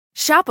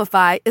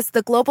Shopify is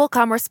the global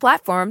commerce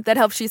platform that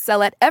helps you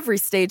sell at every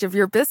stage of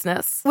your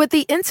business. With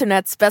the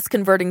internet's best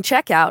converting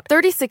checkout,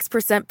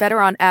 36% better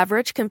on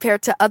average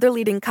compared to other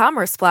leading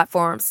commerce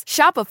platforms,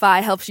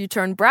 Shopify helps you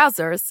turn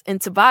browsers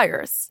into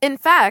buyers. In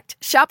fact,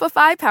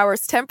 Shopify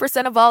powers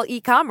 10% of all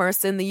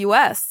e-commerce in the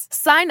U.S.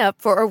 Sign up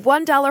for a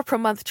 $1 per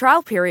month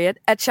trial period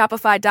at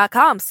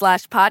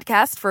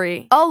shopify.com/podcast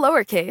free. All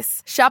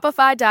lowercase,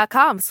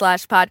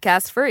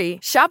 shopify.com/podcast free.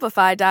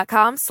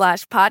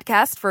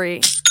 Shopify.com/podcast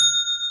free.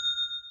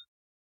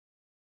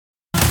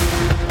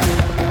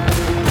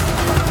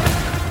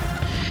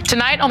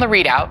 Tonight on the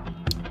ReidOut.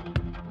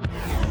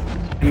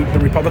 The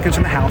Republicans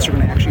in the House are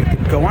going to actually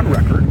have to go on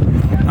record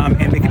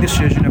and make a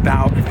decision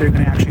about if they're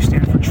going to actually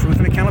stand for truth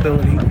and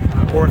accountability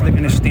or if they're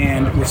going to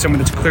stand with someone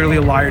that's clearly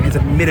a liar and has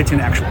admitted to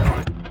an actual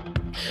crime.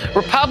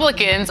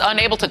 Republicans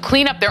unable to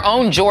clean up their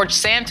own George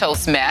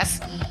Santos mess,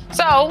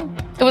 so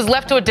it was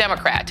left to a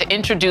Democrat to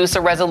introduce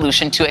a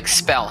resolution to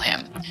expel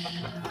him.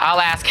 I'll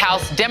ask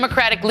House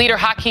Democratic Leader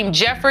Hakeem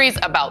Jeffries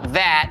about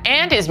that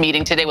and his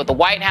meeting today with the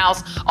White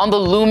House on the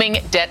looming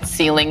debt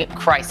ceiling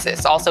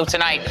crisis. Also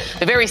tonight,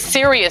 the very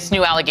serious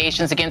new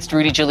allegations against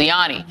Rudy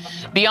Giuliani.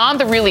 Beyond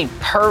the really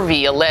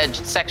pervy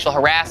alleged sexual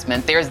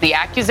harassment, there's the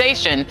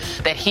accusation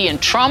that he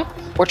and Trump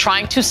were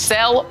trying to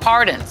sell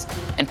pardons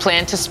and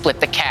plan to split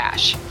the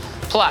cash.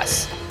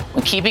 Plus,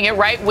 when keeping it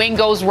right wing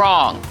goes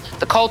wrong,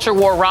 the culture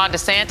war Ron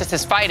DeSantis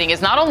is fighting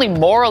is not only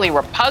morally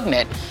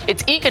repugnant,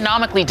 it's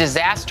economically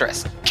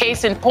disastrous.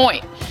 Case in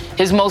point,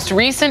 his most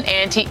recent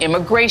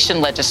anti-immigration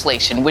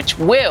legislation, which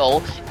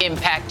will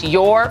impact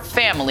your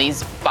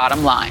family's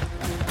bottom line.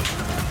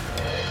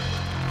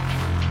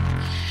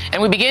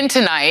 And we begin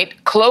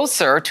tonight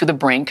closer to the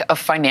brink of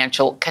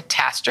financial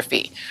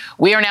catastrophe.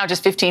 We are now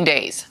just 15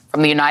 days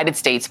from the United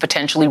States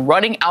potentially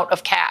running out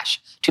of cash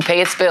to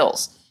pay its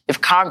bills if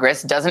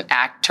Congress doesn't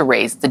act to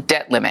raise the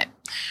debt limit.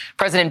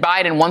 President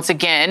Biden once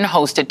again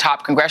hosted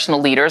top congressional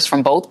leaders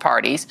from both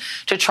parties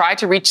to try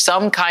to reach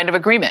some kind of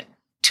agreement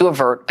to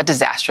avert a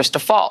disastrous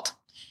default.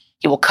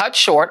 He will cut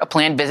short a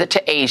planned visit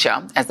to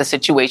Asia as the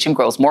situation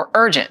grows more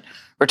urgent,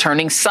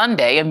 returning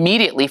Sunday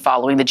immediately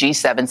following the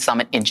G7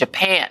 summit in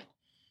Japan.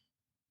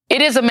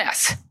 It is a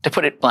mess, to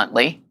put it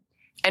bluntly,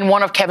 and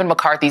one of Kevin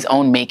McCarthy's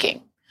own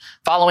making.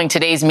 Following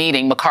today's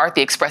meeting,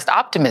 McCarthy expressed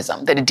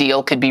optimism that a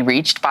deal could be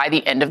reached by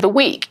the end of the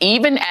week,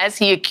 even as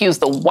he accused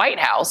the White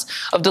House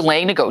of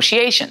delaying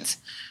negotiations.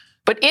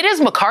 But it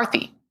is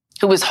McCarthy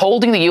who is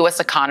holding the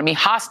U.S. economy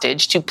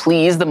hostage to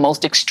please the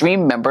most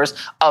extreme members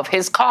of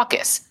his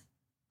caucus,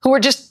 who are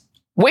just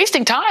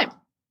wasting time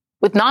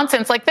with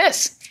nonsense like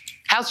this.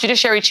 House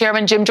Judiciary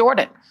Chairman Jim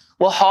Jordan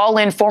will haul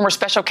in former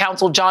special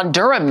counsel John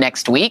Durham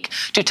next week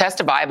to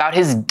testify about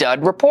his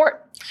dud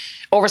report.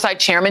 Oversight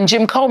Chairman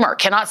Jim Comer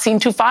cannot seem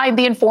to find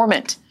the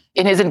informant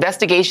in his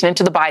investigation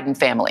into the Biden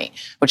family,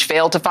 which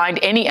failed to find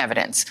any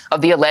evidence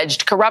of the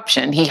alleged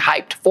corruption he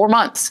hyped for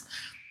months.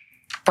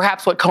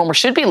 Perhaps what Comer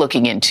should be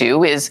looking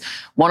into is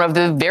one of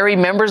the very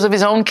members of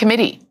his own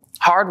committee,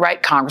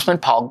 hard-right Congressman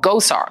Paul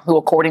Gosar, who,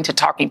 according to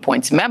Talking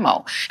Point's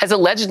memo, has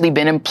allegedly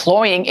been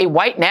employing a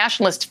white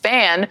nationalist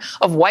fan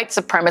of white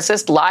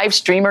supremacist live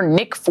streamer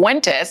Nick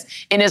Fuentes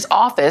in his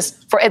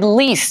office for at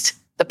least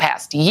the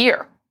past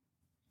year.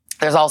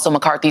 There's also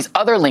McCarthy's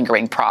other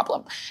lingering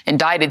problem,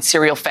 indicted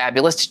serial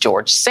fabulist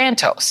George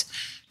Santos.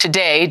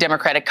 Today,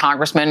 Democratic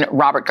Congressman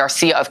Robert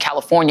Garcia of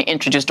California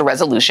introduced a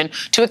resolution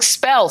to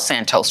expel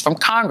Santos from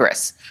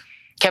Congress.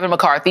 Kevin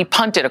McCarthy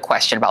punted a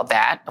question about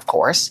that, of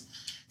course,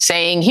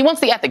 saying he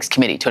wants the Ethics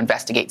Committee to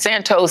investigate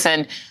Santos.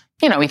 And,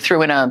 he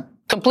threw in a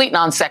complete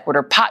non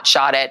sequitur pot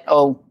shot at,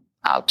 I'll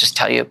just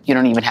tell you, you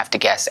don't even have to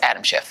guess,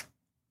 Adam Schiff.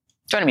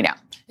 Joining me now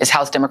is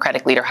House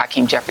Democratic Leader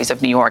Hakeem Jeffries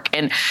of New York.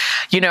 And,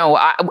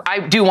 I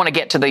do want to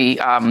get to the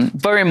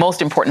very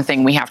most important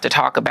thing we have to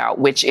talk about,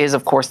 which is,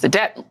 of course, the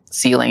debt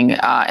ceiling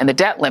and the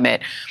debt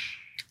limit.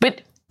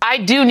 But I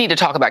do need to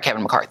talk about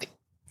Kevin McCarthy.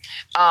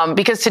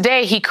 Because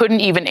today he couldn't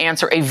even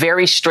answer a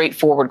very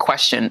straightforward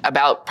question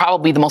about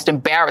probably the most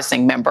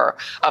embarrassing member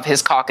of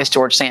his caucus,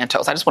 George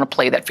Santos. I just want to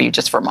play that for you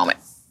just for a moment.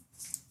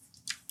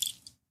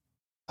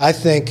 I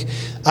think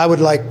I would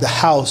like the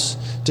House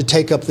to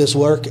take up this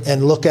work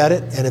and look at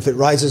it. And if it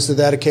rises to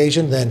that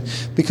occasion, then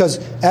because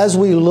as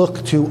we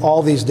look to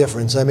all these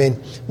differences,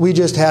 we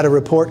just had a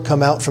report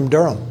come out from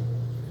Durham.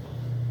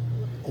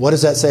 What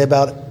does that say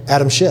about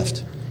Adam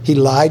Schiff? He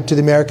lied to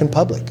the American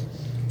public.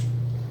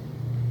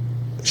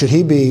 Should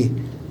he be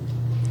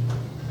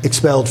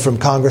expelled from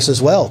Congress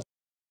as well?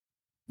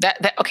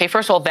 Okay,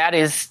 first of all, that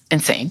is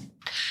insane.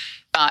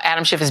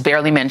 Adam Schiff is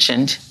barely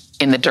mentioned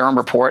in the Durham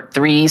report,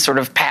 3 sort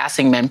of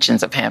passing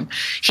mentions of him.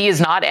 He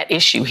is not at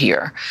issue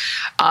here.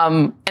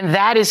 And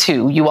that is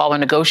who you all are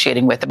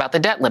negotiating with about the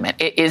debt limit.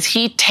 Is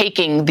he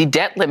taking the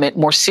debt limit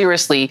more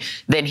seriously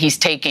than he's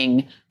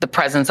taking the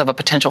presence of a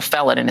potential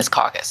felon in his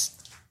caucus?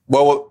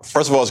 Well,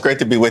 first of all, it's great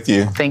to be with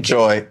you, Thank you.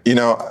 Joy.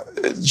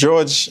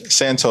 George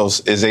Santos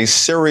is a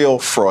serial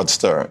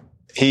fraudster.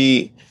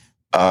 He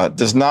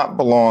does not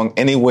belong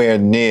anywhere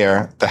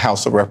near the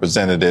House of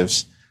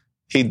Representatives.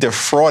 He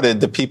defrauded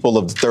the people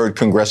of the 3rd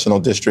Congressional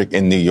District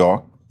in New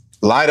York,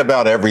 lied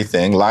about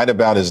everything, lied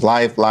about his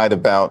life, lied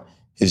about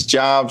his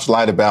jobs,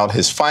 lied about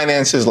his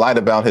finances, lied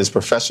about his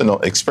professional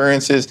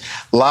experiences,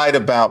 lied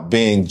about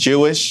being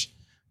Jewish.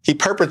 He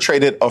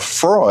perpetrated a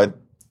fraud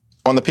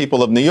on the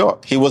people of New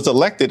York. He was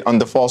elected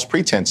under false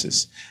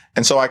pretenses.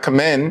 And so I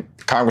commend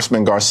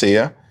Congressman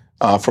Garcia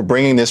for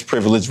bringing this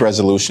privileged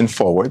resolution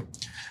forward.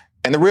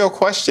 And the real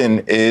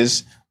question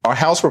is, are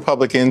House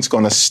Republicans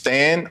going to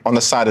stand on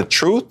the side of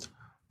truth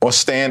or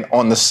stand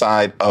on the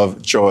side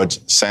of George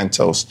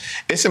Santos?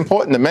 It's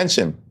important to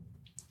mention,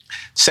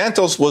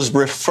 Santos was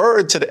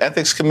referred to the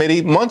Ethics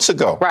Committee months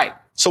ago. Right.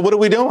 So what are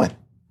we doing?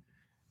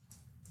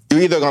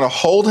 You're either going to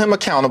hold him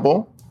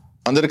accountable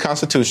under the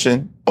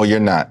Constitution or you're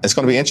not. It's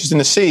going to be interesting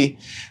to see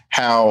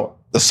how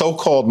the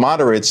so-called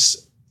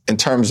moderates in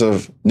terms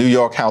of New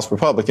York House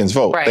Republicans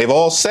vote. Right. They've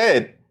all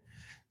said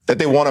that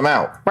they want him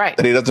out, right,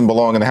 that he doesn't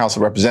belong in the House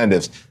of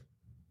Representatives.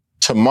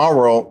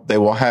 Tomorrow, they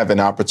will have an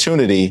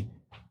opportunity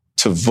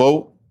to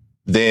vote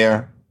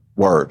their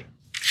word.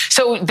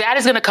 So that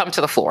is going to come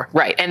to the floor,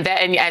 right? And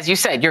as you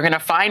said, you're going to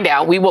find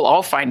out, we will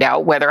all find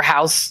out whether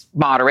House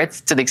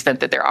moderates, to the extent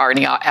that there are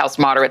any House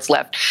moderates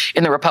left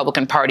in the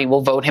Republican Party,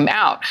 will vote him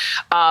out.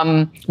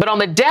 But on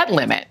the debt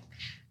limit,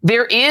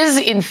 there is,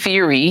 in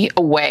theory,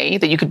 a way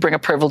that you could bring a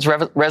privileged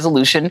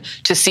resolution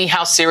to see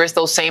how serious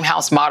those same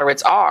House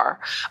moderates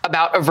are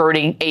about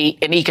averting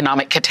an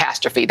economic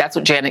catastrophe. That's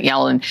what Janet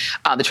Yellen,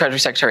 the Treasury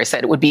Secretary,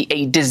 said. It would be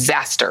a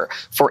disaster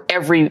for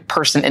every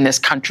person in this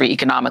country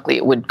economically.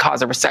 It would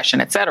cause a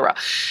recession, et cetera.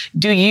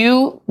 Do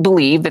you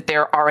believe that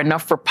there are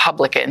enough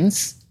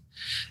Republicans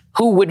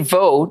who would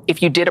vote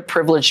if you did a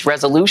privileged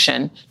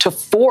resolution to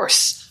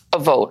force a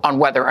vote on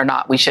whether or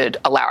not we should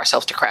allow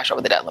ourselves to crash over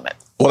the debt limit?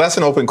 Well, that's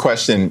an open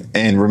question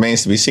and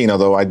remains to be seen,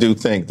 although I do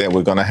think that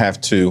we're going to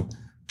have to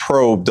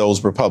probe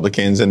those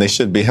Republicans and they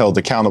should be held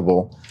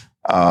accountable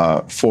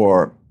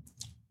for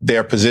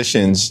their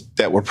positions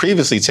that were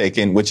previously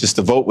taken, which is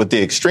to vote with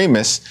the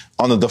extremists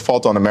on the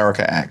Default on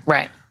America Act,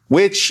 right,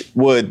 which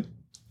would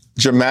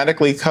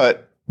dramatically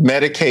cut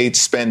Medicaid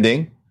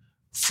spending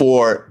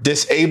for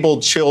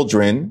disabled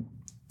children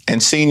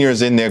and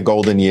seniors in their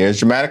golden years,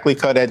 dramatically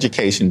cut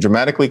education,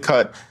 dramatically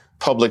cut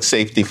public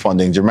safety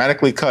funding,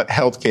 dramatically cut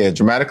healthcare,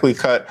 dramatically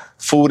cut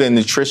food and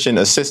nutrition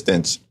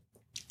assistance,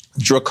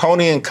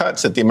 draconian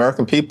cuts that the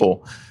American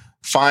people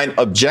find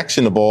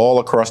objectionable all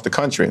across the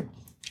country.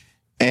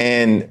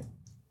 And,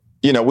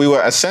 you know, we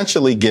were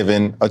essentially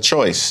given a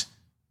choice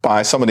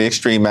by some of the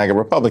extreme MAGA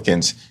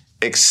Republicans: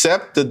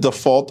 accept the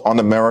Default on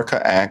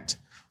America Act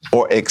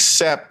or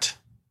accept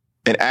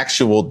an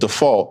actual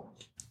default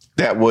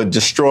that would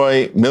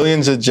destroy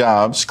millions of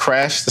jobs,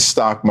 crash the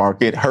stock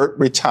market, hurt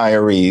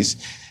retirees,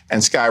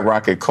 and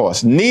skyrocket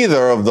costs.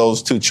 Neither of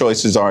those two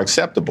choices are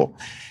acceptable.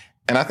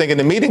 And I think in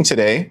the meeting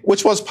today,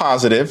 which was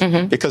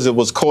positive because it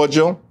was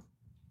cordial,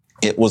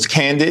 it was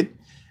candid,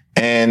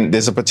 and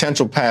there's a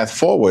potential path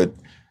forward,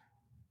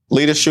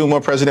 Leader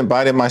Schumer, President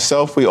Biden,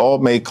 myself, we all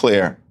made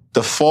clear,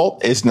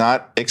 default is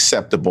not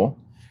acceptable,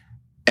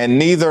 and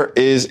neither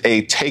is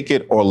a take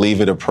it or leave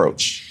it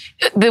approach.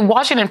 The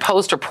Washington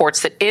Post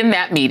reports that in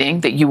that meeting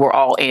that you were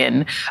all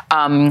in,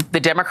 the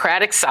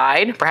Democratic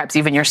side, perhaps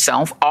even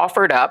yourself,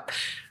 offered up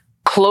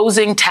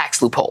closing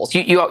tax loopholes.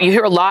 You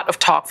hear a lot of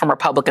talk from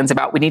Republicans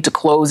about we need to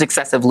close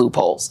excessive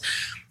loopholes.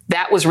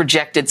 That was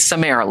rejected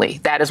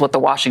summarily. That is what the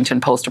Washington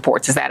Post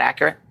reports. Is that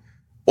accurate?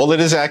 Well, it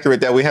is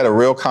accurate that we had a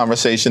real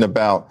conversation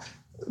about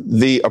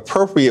the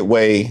appropriate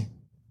way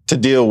to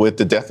deal with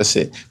the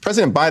deficit.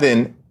 President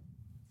Biden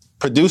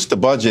produced the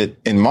budget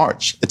in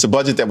March. It's a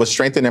budget that will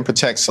strengthen and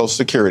protect Social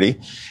Security.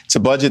 It's a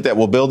budget that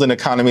will build an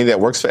economy that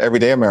works for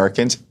everyday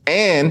Americans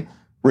and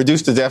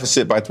reduce the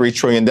deficit by $3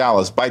 trillion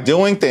by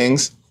doing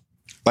things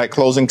like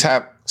closing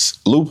tax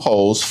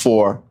loopholes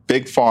for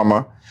big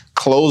pharma,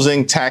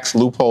 closing tax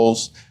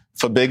loopholes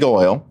for big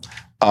oil,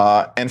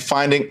 and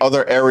finding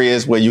other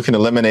areas where you can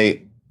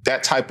eliminate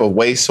that type of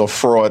waste or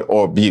fraud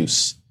or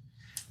abuse.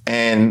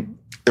 And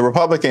the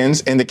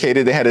Republicans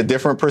indicated they had a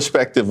different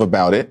perspective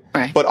about it.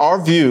 Right. But our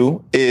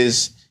view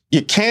is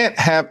you can't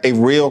have a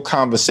real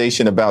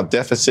conversation about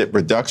deficit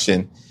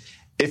reduction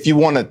if you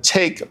want to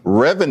take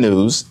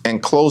revenues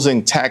and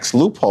closing tax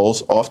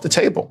loopholes off the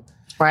table.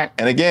 Right.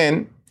 And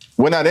again,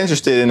 we're not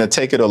interested in a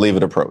take it or leave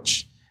it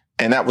approach.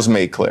 And that was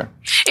made clear.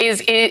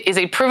 Is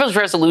a privileged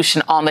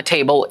resolution on the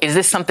table? Is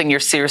this something you're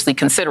seriously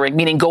considering,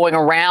 meaning going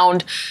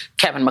around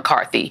Kevin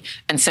McCarthy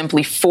and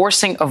simply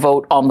forcing a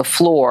vote on the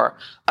floor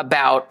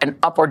about an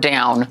up or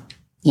down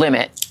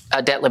limit,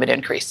 a debt limit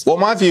increase? Well,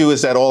 my view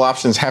is that all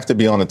options have to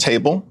be on the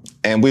table,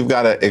 and we've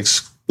got to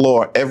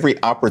explore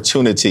every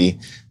opportunity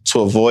to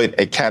avoid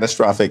a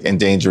catastrophic and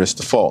dangerous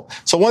default.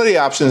 So one of the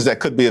options that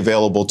could be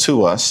available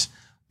to us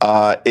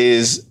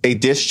is a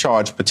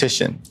discharge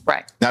petition.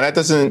 Right. Now, that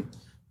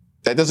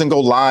doesn't go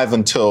live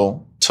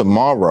until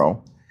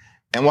tomorrow,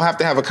 and we'll have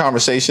to have a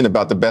conversation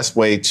about the best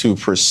way to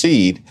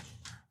proceed.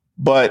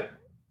 But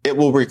it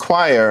will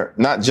require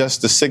not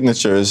just the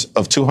signatures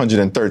of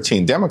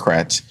 213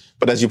 Democrats,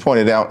 but as you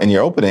pointed out in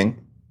your opening,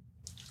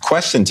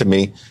 question to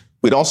me,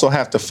 we'd also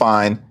have to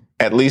find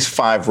at least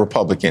 5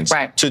 Republicans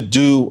to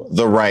do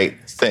the right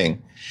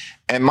thing.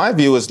 And my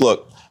view is,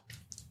 look,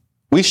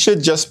 we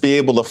should just be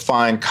able to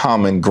find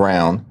common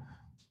ground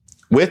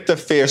with the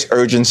fierce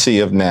urgency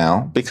of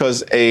now,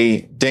 because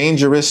a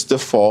dangerous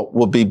default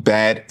will be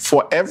bad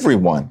for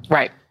everyone.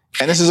 Right.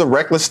 And this is a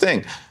reckless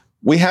thing.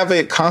 We have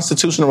a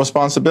constitutional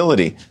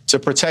responsibility to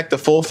protect the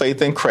full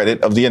faith and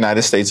credit of the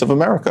United States of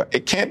America.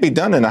 It can't be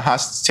done in a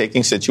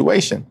hostage-taking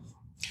situation.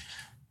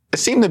 It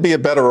seemed to be a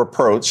better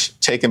approach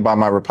taken by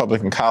my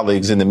Republican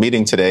colleagues in the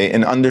meeting today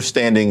in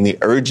understanding the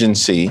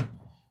urgency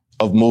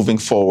of moving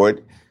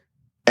forward.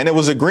 And it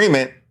was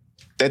agreement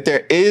that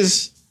there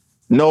is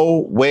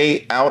no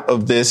way out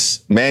of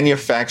this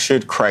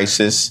manufactured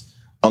crisis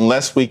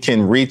unless we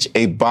can reach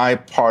a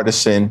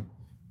bipartisan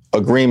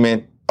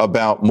agreement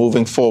about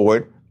moving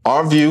forward.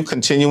 Our view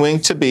continuing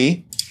to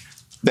be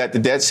that the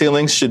debt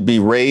ceiling should be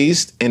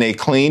raised in a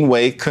clean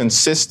way,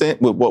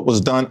 consistent with what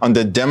was done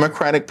under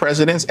Democratic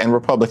presidents and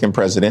Republican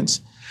presidents.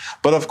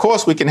 But of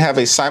course, we can have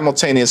a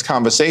simultaneous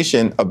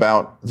conversation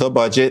about the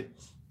budget,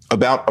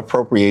 about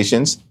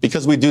appropriations,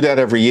 because we do that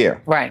every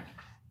year. Right.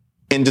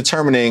 In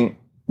determining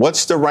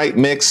what's the right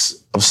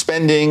mix of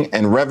spending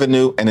and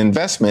revenue and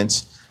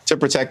investments to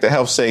protect the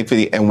health,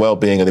 safety, and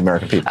well-being of the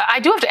American people. I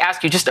do have to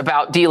ask you just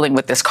about dealing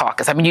with this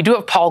caucus. I mean, you do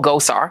have Paul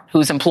Gosar,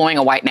 who's employing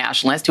a white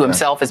nationalist, who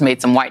himself has made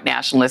some white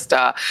nationalist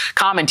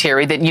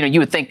commentary that, you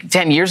would think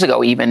 10 years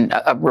ago even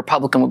a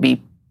Republican would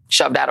be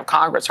shoved out of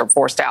Congress or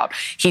forced out.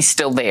 He's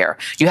still there.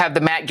 You have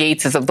the Matt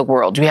Gaetzes of the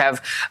world. You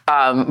have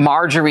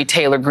Marjorie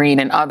Taylor Greene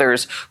and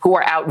others who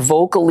are out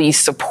vocally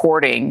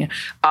supporting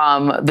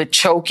the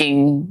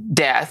choking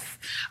death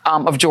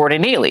of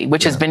Jordan Neely,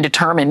 which has been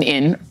determined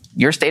in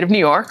your state of New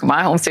York,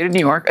 my home state of New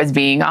York, as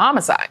being a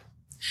homicide.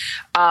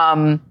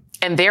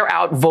 And they're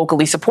out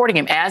vocally supporting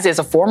him, as is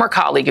a former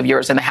colleague of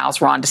yours in the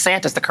House, Ron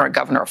DeSantis, the current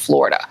governor of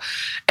Florida.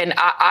 And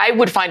I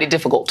would find it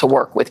difficult to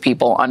work with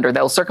people under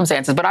those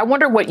circumstances. But I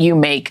wonder what you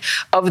make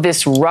of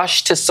this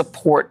rush to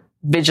support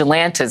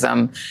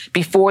vigilantism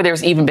before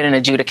there's even been an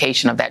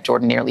adjudication of that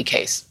Jordan Neely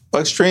case.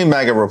 Well, extreme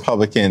MAGA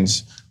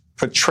Republicans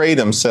portray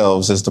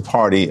themselves as the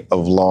party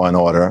of law and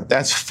order.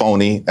 That's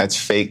phony. That's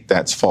fake.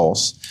 That's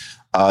false.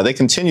 They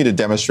continue to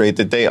demonstrate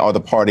that they are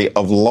the party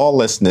of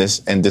lawlessness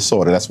and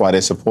disorder. That's why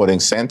they're supporting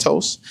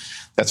Santos.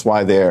 That's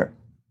why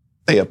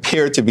they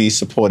appear to be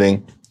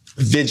supporting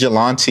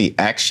vigilante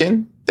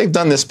action. They've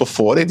done this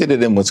before. They did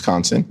it in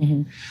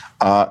Wisconsin.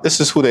 This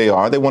is who they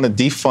are. They want to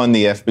defund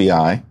the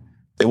FBI.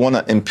 They want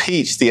to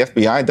impeach the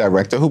FBI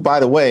director, who, by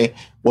the way,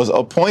 was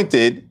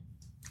appointed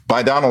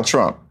by Donald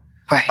Trump.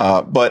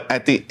 Right. But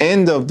at the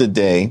end of the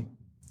day,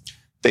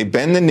 they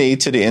bend the knee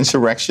to the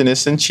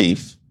insurrectionists in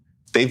chief.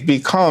 They've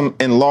become,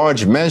 in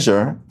large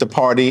measure, the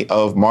party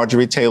of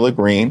Marjorie Taylor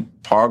Greene,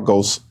 Paul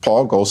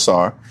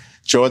Gosar,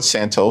 George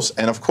Santos,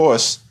 and, of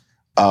course,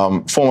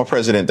 former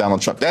President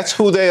Donald Trump. That's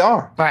who they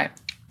are. Right.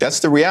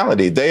 That's the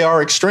reality. They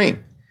are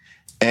extreme.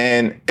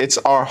 And it's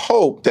our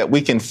hope that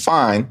we can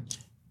find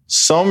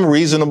some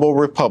reasonable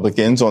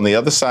Republicans on the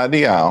other side of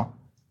the aisle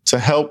to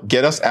help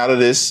get us out of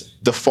this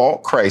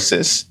default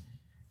crisis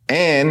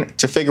and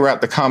to figure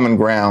out the common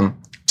ground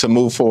to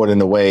move forward in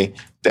a way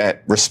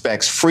that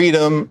respects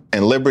freedom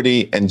and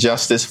liberty and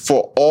justice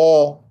for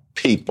all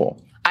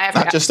people,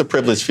 not just the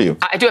privileged few.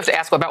 I do have to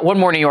ask about one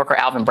more New Yorker,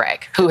 Alvin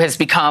Bragg, who has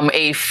become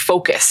a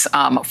focus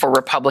for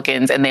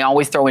Republicans, and they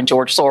always throw in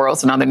George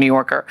Soros, another New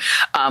Yorker,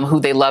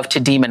 who they love to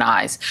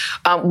demonize.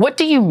 What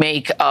do you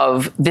make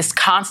of this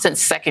constant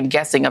second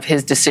guessing of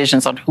his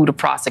decisions on who to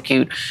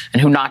prosecute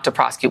and who not to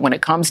prosecute when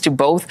it comes to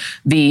both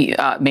the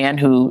man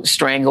who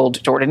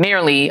strangled Jordan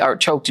Neely or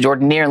choked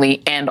Jordan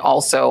Neely and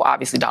also,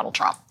 obviously, Donald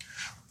Trump?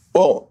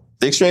 Well,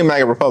 the extreme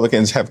MAGA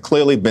Republicans have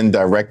clearly been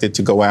directed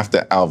to go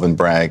after Alvin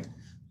Bragg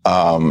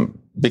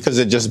because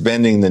they're just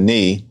bending the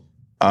knee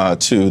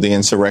to the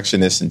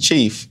insurrectionist in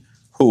chief,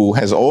 who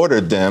has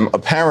ordered them,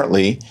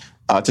 apparently,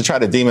 to try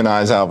to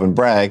demonize Alvin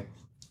Bragg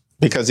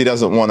because he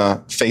doesn't want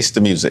to face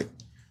the music.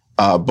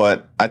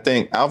 But I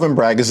think Alvin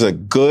Bragg is a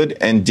good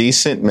and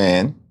decent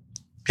man.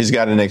 He's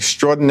got an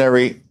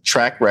extraordinary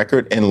track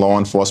record in law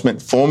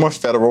enforcement, former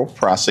federal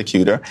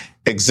prosecutor,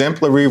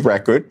 exemplary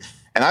record.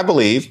 And I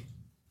believe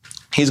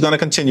he's going to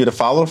continue to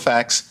follow the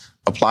facts,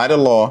 apply the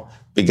law,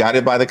 be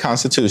guided by the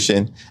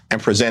Constitution,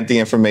 and present the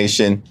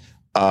information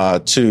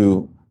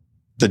to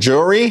the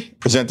jury,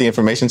 present the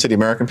information to the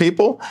American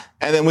people,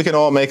 and then we can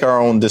all make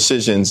our own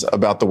decisions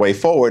about the way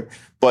forward.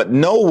 But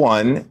no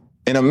one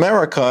in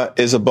America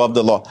is above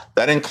the law.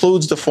 That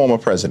includes the former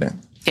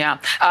president. Yeah.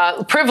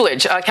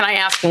 Privilege. Can I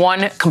ask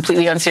one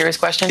completely unserious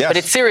question? Yes. But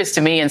it's serious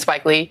to me and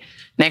Spike Lee.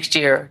 Next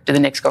year, do the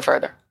Knicks go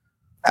further?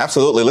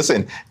 Absolutely.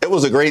 Listen, it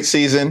was a great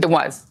season. It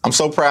was. I'm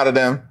so proud of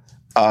them.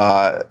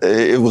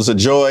 It was a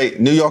joy.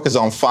 New York is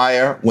on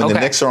fire when the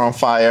Knicks are on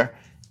fire.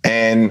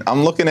 And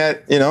I'm looking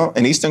at,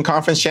 an Eastern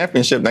Conference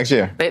championship next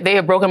year. They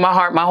have broken my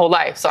heart my whole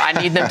life. So I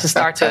need them to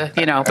start to,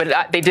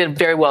 but they did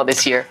very well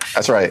this year.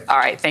 That's right. All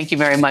right. Thank you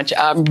very much.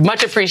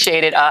 Much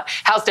appreciated.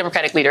 House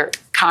Democratic Leader,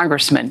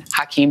 Congressman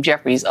Hakeem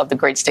Jeffries of the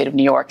great state of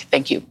New York.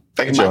 Thank you.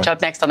 Thank you much.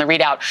 Up next on the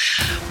ReidOut,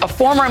 a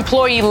former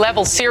employee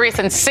levels serious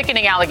and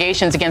sickening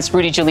allegations against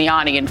Rudy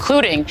Giuliani,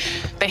 including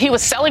that he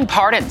was selling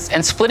pardons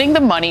and splitting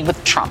the money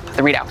with Trump.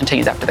 The ReidOut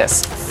continues after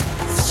this.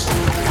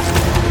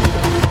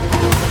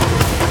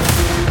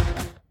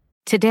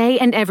 Today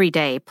and every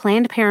day,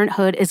 Planned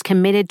Parenthood is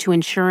committed to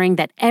ensuring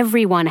that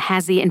everyone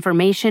has the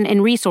information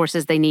and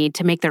resources they need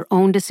to make their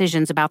own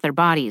decisions about their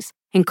bodies,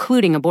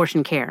 including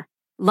abortion care.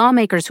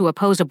 Lawmakers who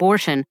oppose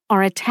abortion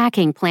are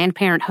attacking Planned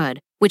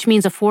Parenthood, which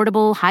means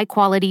affordable,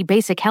 high-quality,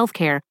 basic health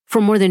care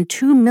for more than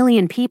 2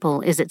 million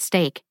people is at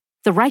stake.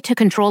 The right to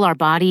control our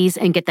bodies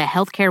and get the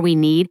health care we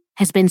need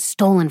has been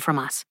stolen from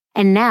us.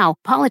 And now,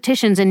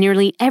 politicians in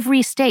nearly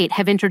every state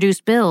have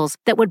introduced bills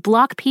that would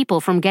block people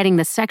from getting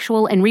the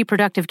sexual and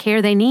reproductive care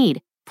they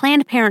need.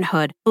 Planned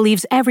Parenthood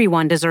believes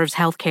everyone deserves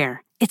health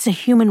care. It's a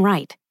human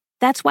right.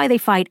 That's why they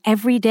fight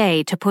every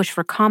day to push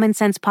for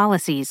common-sense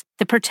policies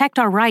that protect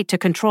our right to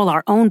control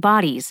our own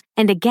bodies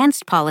and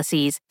against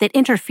policies that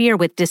interfere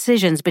with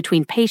decisions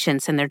between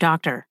patients and their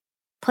doctor.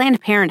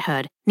 Planned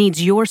Parenthood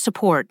needs your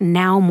support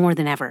now more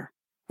than ever.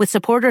 With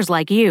supporters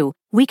like you,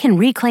 we can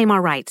reclaim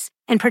our rights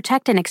and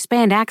protect and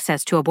expand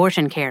access to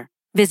abortion care.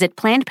 Visit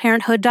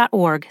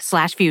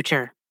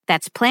PlannedParenthood.org/future.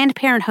 That's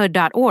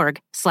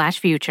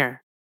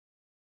PlannedParenthood.org/future.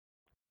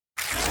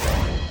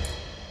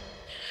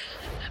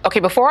 Okay,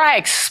 before I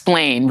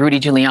explain Rudy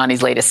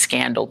Giuliani's latest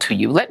scandal to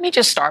you, let me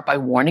just start by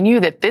warning you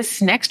that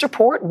this next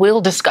report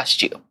will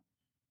disgust you.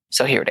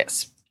 So here it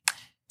is.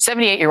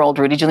 78-year-old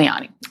Rudy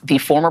Giuliani, the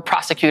former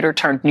prosecutor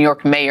turned New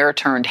York mayor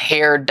turned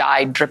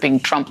hair-dyed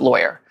dripping Trump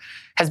lawyer,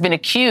 has been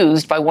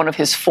accused by one of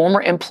his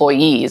former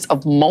employees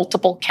of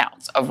multiple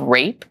counts of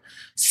rape,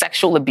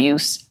 sexual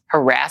abuse,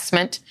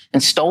 harassment,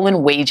 and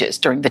stolen wages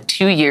during the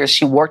 2 years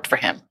she worked for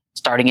him,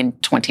 starting in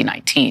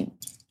 2019.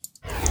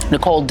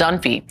 Nicole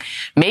Dunphy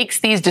makes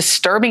these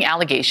disturbing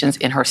allegations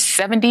in her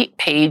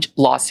 70-page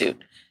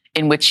lawsuit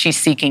in which she's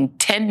seeking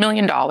 $10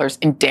 million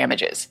in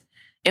damages.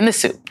 In the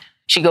suit,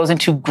 she goes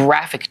into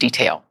graphic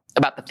detail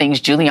about the things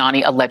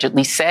Giuliani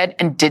allegedly said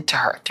and did to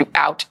her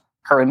throughout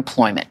her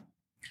employment.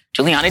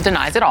 Giuliani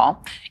denies it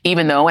all,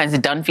 even though, as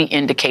Dunphy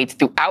indicates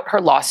throughout her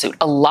lawsuit,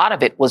 a lot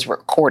of it was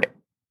recorded.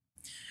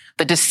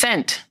 The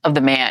descent of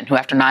the man who,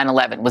 after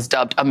 9/11, was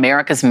dubbed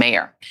America's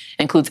mayor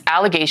includes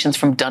allegations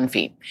from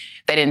Dunphy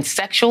that in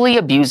sexually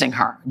abusing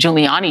her,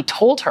 Giuliani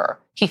told her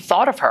he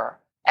thought of her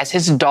as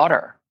his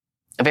daughter,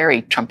 a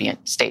very Trumpian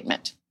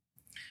statement.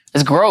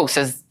 As gross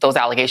as those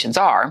allegations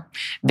are,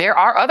 there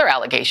are other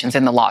allegations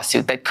in the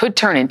lawsuit that could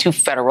turn into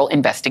federal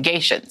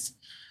investigations.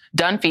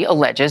 Dunphy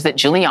alleges that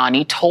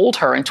Giuliani told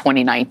her in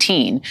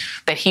 2019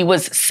 that he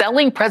was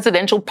selling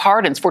presidential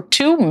pardons for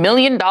 $2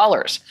 million,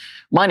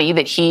 money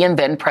that he and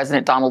then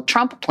President Donald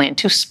Trump planned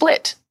to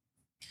split.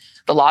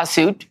 The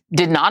lawsuit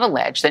did not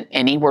allege that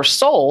any were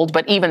sold,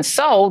 but even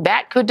so,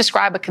 that could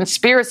describe a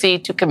conspiracy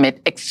to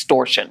commit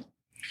extortion.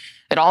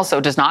 It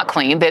also does not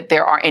claim that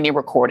there are any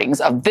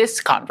recordings of this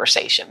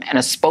conversation, and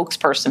a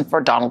spokesperson for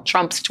Donald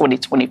Trump's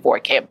 2024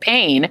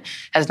 campaign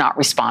has not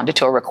responded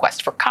to a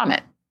request for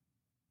comment.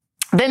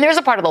 Then there's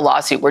a part of the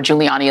lawsuit where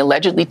Giuliani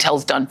allegedly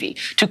tells Dunphy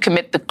to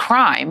commit the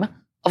crime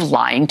of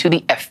lying to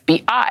the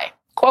FBI.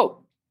 Quote,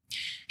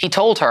 he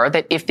told her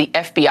that if the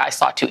FBI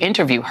sought to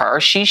interview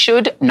her, she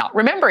should not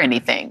remember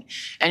anything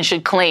and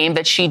should claim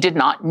that she did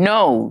not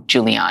know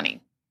Giuliani.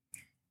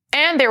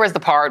 And there is the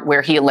part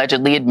where he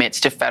allegedly admits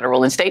to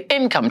federal and state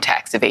income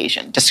tax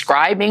evasion,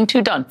 describing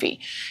to Dunphy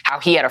how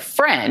he had a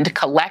friend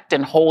collect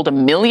and hold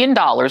 $1 million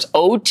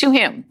owed to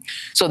him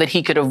so that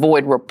he could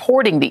avoid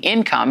reporting the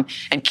income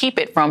and keep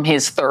it from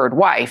his third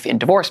wife in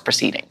divorce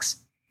proceedings.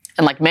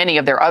 And like many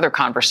of their other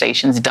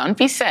conversations,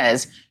 Dunphy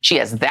says she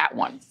has that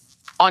one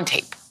on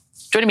tape.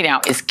 Joining me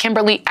now is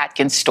Kimberly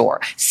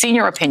Atkins-Storr,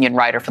 senior opinion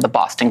writer for the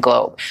Boston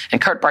Globe,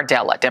 and Kurt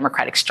Bardella,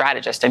 Democratic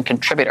strategist and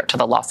contributor to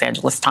the Los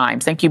Angeles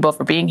Times. Thank you both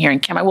for being here.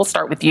 And Kim, I will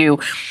start with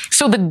you.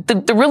 So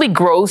the really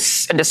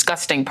gross and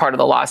disgusting part of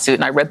the lawsuit,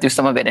 and I read through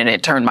some of it and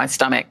it turned my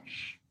stomach,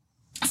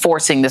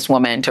 forcing this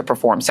woman to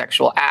perform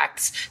sexual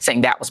acts,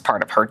 saying that was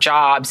part of her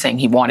job, saying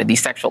he wanted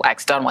these sexual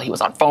acts done while he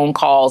was on phone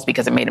calls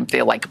because it made him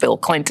feel like Bill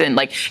Clinton.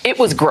 Like, it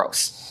was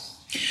gross.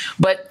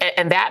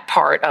 And that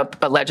part of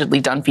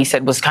allegedly Dunphy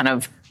said was kind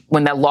of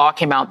when that law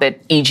came out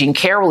that E. Jean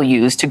Carroll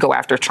used to go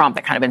after Trump,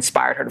 that kind of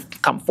inspired her to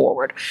come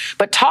forward.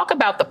 But talk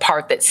about the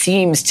part that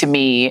seems to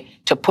me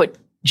to put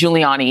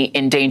Giuliani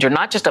in danger,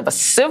 not just of a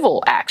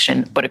civil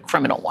action, but a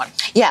criminal one.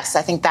 Yes,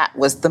 I think that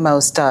was the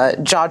most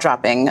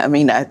jaw-dropping,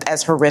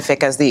 as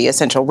horrific as the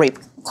essential rape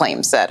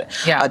claims that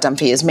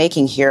Dunphy is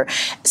making here,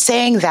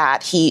 saying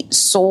that he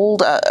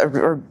sold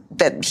or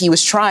that he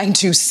was trying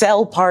to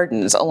sell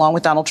pardons along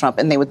with Donald Trump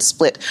and they would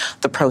split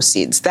the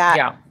proceeds.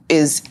 That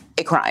is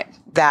a crime.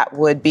 That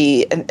would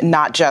be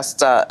not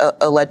just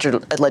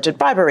alleged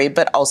bribery,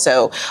 but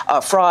also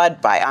fraud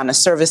by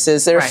honest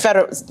services. There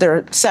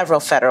are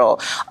several federal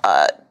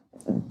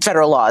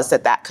laws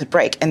that could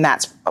break, and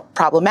that's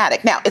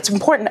problematic. Now, it's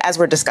important as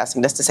we're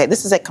discussing this to say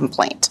this is a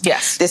complaint.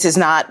 Yes. This is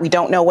not, we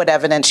don't know what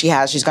evidence she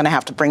has. She's going to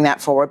have to bring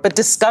that forward. But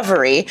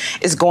discovery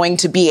is going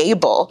to be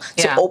able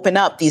to open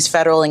up these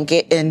federal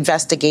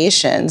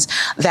investigations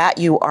that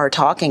you are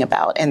talking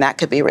about. And that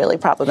could be really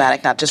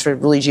problematic, not just for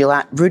Rudy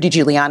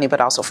Giuliani,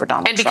 but also for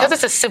Donald Trump. And because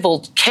it's a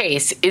civil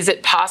case, is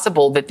it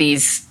possible that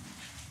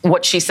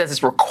what she says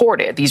is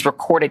recorded, these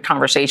recorded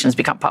conversations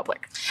become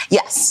public?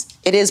 Yes,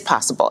 it is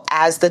possible.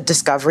 As the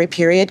discovery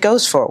period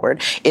goes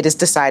forward, it is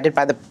decided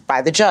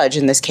by the judge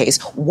in this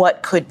case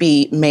what could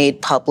be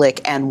made public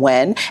and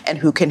when, and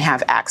who can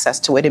have access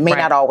to it. It may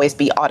not always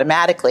be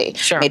automatically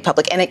made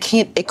public, and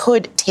it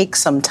could take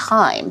some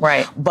time.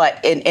 Right.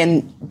 But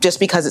in just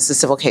because it's a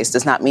civil case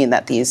does not mean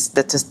that this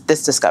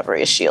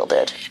discovery is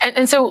shielded.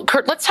 And so,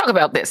 Kurt, let's talk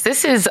about this.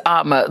 This is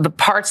the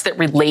parts that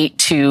relate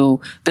to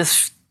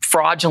this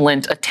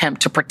fraudulent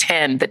attempt to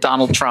pretend that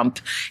Donald Trump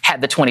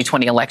had the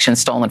 2020 election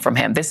stolen from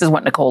him. This is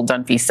what Nicole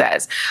Dunphy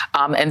says.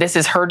 And this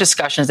is her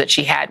discussions that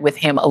she had with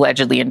him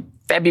allegedly in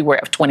February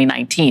of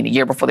 2019, a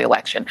year before the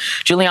election.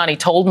 Giuliani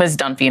told Ms.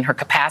 Dunphy in her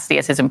capacity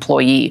as his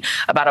employee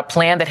about a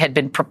plan that had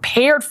been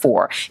prepared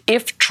for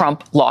if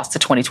Trump lost the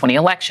 2020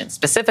 election.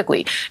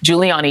 Specifically,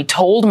 Giuliani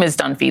told Ms.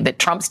 Dunphy that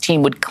Trump's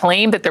team would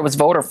claim that there was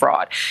voter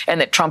fraud and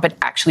that Trump had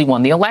actually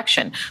won the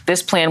election.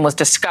 This plan was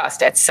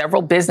discussed at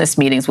several business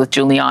meetings with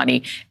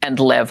Giuliani and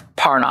Lev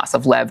Parnas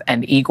of Lev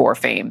and Igor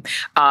fame.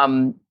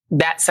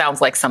 That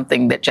sounds like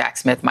something that Jack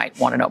Smith might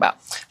want to know about.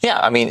 Yeah,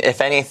 I mean, if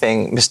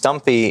anything, Ms.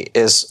 Dunphy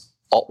is,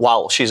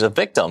 while she's a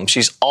victim,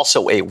 she's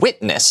also a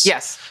witness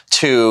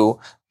to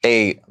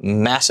a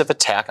massive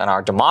attack on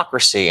our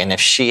democracy. And if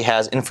she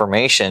has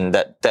information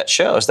that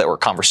shows that were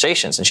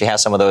conversations, and she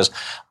has some of those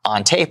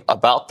on tape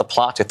about the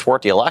plot to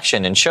thwart the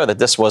election and show that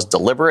this was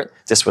deliberate,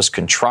 this was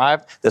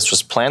contrived, this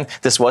was planned,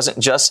 this wasn't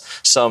just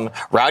some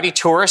rowdy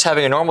tourists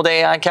having a normal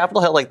day on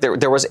Capitol Hill. Like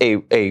there was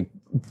a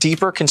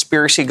deeper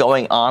conspiracy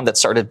going on that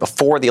started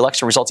before the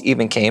election results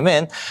even came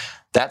in.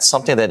 That's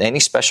something that any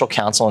special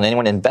counsel and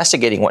anyone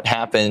investigating what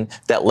happened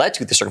that led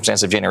to the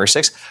circumstance of January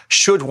 6th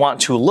should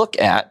want to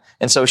look at.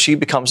 And so she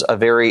becomes a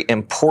very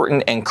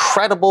important and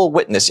credible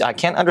witness. I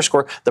can't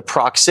underscore the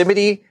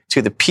proximity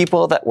to the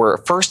people that were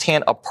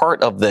firsthand a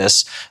part of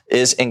this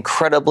is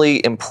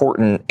incredibly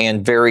important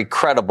and very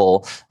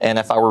credible. And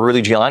if I were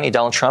Rudy Giuliani,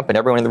 Donald Trump, and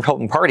everyone in the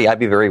Republican Party, I'd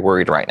be very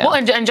worried right now. Well,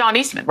 and John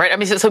Eastman, right? I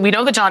mean, so we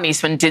know that John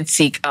Eastman did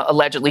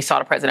allegedly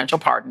sought a presidential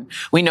pardon.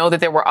 We know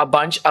that there were a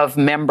bunch of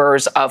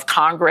members of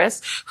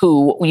Congress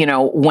who,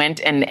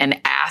 went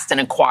and asked and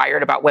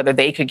inquired about whether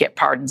they could get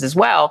pardons as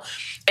well.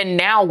 And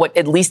now what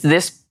at least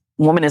this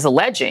woman is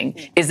alleging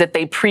is that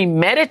they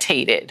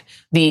premeditated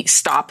the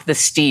Stop the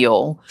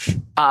Steal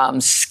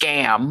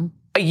scam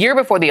a year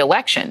before the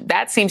election.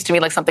 That seems to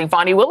me like something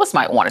Fonnie Willis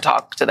might want to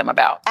talk to them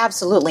about.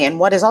 Absolutely. And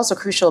what is also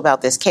crucial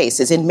about this case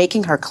is in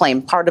making her claim,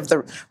 part of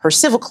her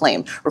civil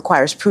claim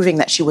requires proving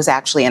that she was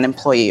actually an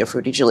employee of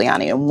Rudy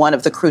Giuliani. And one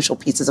of the crucial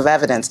pieces of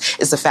evidence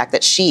is the fact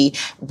that she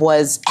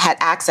had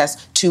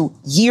access to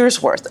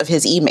years worth of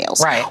his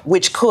emails,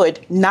 which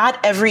not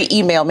every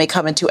email may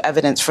come into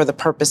evidence for the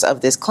purpose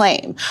of this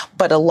claim,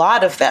 but a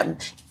lot of them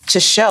to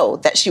show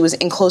that she was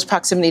in close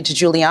proximity to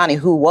Giuliani,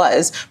 who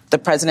was the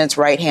president's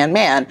right-hand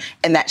man,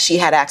 and that she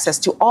had access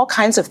to all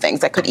kinds of things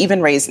that could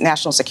even raise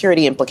national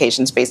security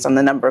implications based on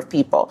the number of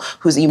people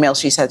whose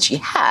emails she said she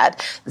had.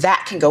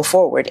 That can go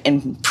forward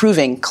in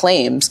proving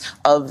claims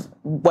of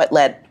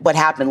what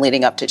happened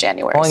leading up to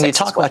January 6th. Well, and you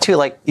talk about, too,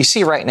 like you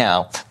see right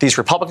now, these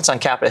Republicans on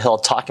Capitol Hill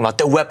talking about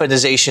the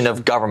weaponization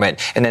of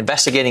government and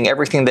investigating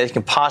everything they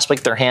can possibly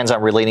get their hands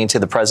on relating to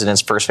the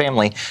president's first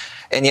family.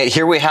 And yet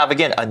here we have,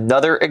 again,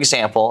 another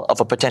example of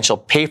a potential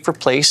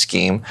pay-for-play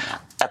scheme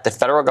at the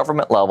federal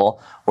government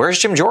level. Where's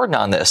Jim Jordan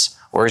on this?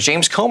 Where's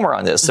James Comer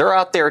on this? They're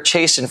out there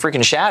chasing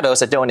freaking shadows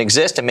that don't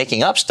exist and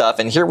making up stuff.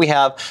 And here we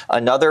have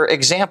another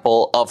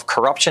example of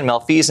corruption,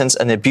 malfeasance,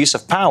 and abuse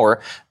of power,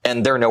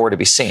 and they're nowhere to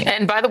be seen.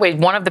 And by the way,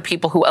 one of the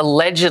people who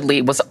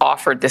allegedly was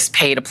offered this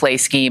pay-to-play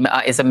scheme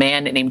is a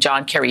man named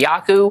John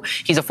Kiriakou.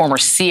 He's a former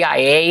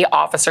CIA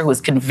officer who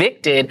was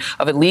convicted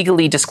of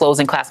illegally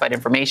disclosing classified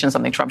information,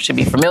 something Trump should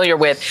be familiar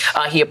with.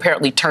 He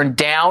apparently turned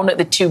down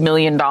the $2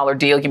 million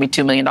deal. Give me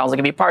 $2 million, I'll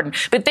give you a pardon.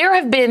 But there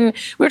have been,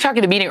 we were talking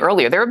at the meeting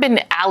earlier, there have been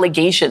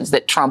allegations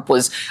that Trump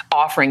was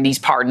offering these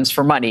pardons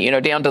for money,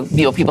 down to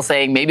people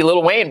saying maybe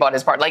Lil Wayne bought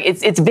his pardon. Like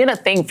it's been a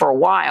thing for a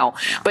while.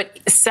 But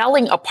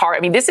selling a pardon,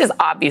 I mean, this is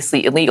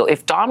obviously illegal.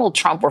 If Donald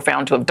Trump were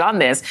found to have done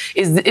this,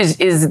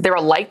 is there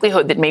a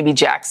likelihood that maybe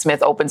Jack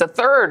Smith opens a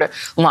third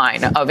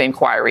line of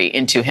inquiry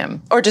into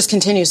him, or just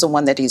continues the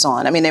one that he's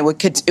on? I mean, it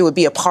would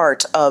be a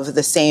part of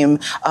the same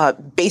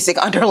basic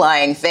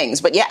underlying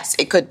things. But yes,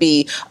 it could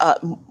be.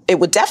 it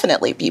would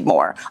definitely be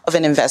more of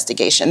an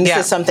investigation. This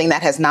is something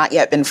that has not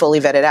yet been fully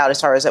vetted out as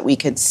far as that we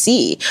could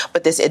see.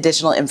 But this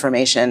additional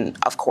information,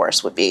 of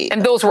course, would be.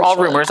 And those were all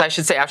rumors. I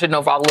should say, I should know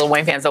if all the Lil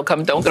Wayne fans don't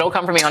come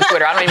for me on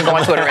Twitter. I don't even go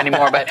on Twitter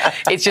anymore. But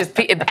it's just,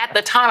 at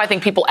the time, I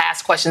think people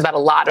asked questions about a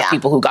lot of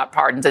people who got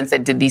pardons and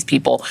said, did these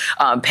people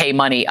pay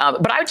money?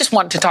 But I just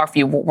wanted to talk for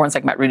you one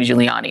second about Rudy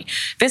Giuliani.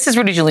 This is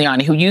Rudy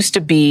Giuliani, who used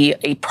to be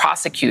a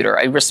prosecutor,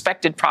 a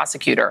respected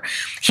prosecutor.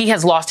 He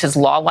has lost his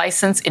law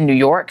license in New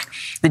York.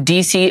 The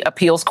D.C.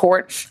 Appeals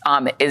Court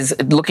is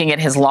looking at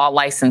his law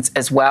license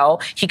as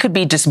well. He could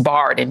be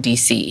disbarred in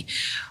D.C.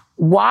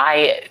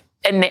 Why?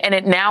 And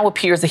it now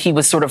appears that he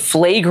was sort of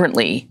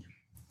flagrantly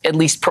at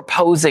least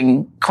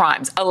proposing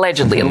crimes,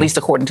 allegedly, at least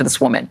according to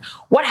this woman.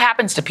 What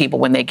happens to people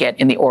when they get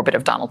in the orbit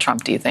of Donald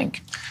Trump, do you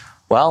think?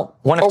 Well,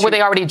 or were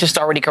they already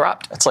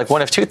corrupt? It's like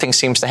one of two things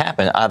seems to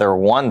happen. Either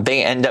one,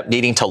 they end up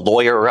needing to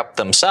lawyer up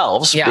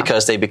themselves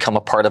because they become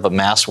a part of a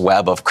mass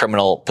web of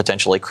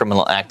potentially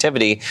criminal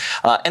activity.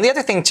 And the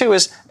other thing, too,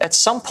 is at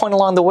some point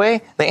along the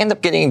way, they end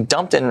up getting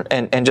dumped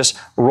and just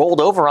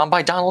rolled over on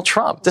by Donald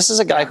Trump. This is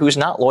a guy who's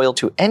not loyal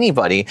to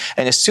anybody.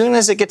 And as soon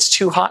as it gets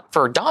too hot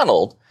for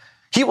Donald,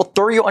 he will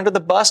throw you under the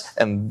bus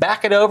and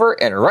back it over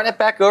and run it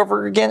back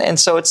over again. And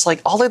so it's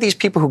like all of these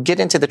people who get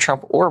into the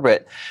Trump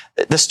orbit,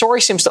 the story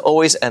seems to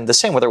always end the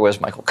same, whether it was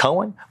Michael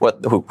Cohen,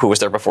 who was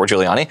there before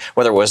Giuliani,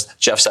 whether it was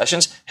Jeff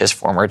Sessions, his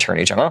former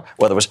attorney general,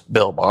 whether it was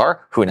Bill Barr,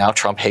 who now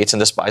Trump hates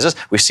and despises.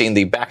 We've seen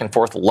the back and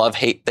forth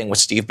love-hate thing with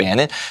Steve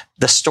Bannon.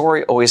 The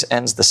story always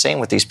ends the same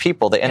with these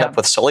people. They end up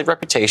with sullied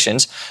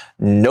reputations,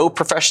 no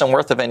professional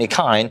worth of any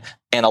kind,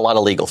 and a lot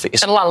of legal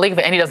fees.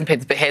 And he doesn't pay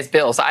his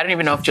bills. So I don't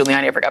even know if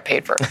Giuliani ever got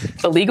paid for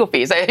the legal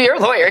fees. You're a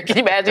lawyer. Can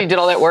you imagine you did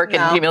all that work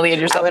and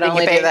humiliated yourself? I would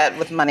only do that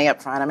with money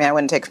up front. I mean, I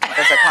wouldn't take Trump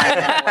as a client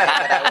anyway, but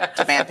I would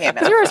demand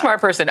payment. You're a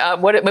smart person.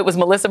 It was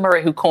Melissa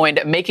Murray who coined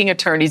 "making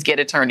attorneys get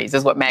attorneys"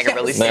 is what MAGA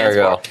really stands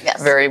for.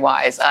 Yes. Very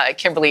wise.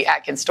 Kimberly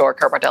Atkins, Kurt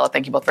Bardella,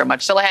 thank you both very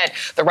much. Still ahead,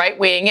 the right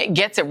wing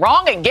gets it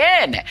wrong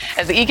again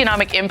as the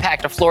economic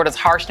impact of Florida's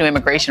harsh new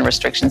immigration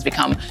restrictions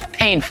become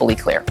painfully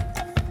clear.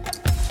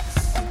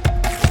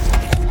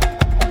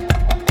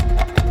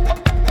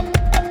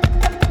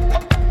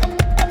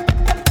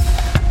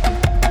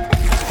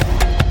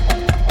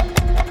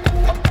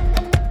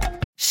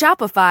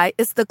 Shopify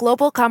is the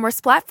global commerce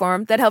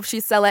platform that helps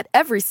you sell at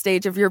every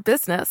stage of your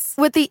business.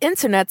 With the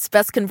internet's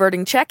best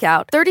converting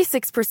checkout,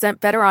 36%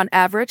 better on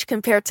average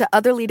compared to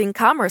other leading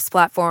commerce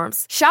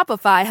platforms,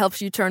 Shopify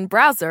helps you turn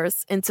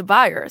browsers into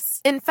buyers.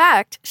 In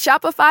fact,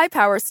 Shopify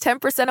powers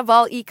 10% of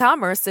all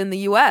e-commerce in the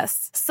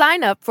U.S.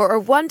 Sign up for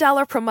a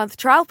 $1 per month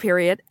trial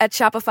period at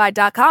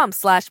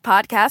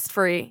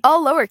shopify.com/podcastfree.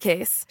 All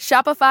lowercase,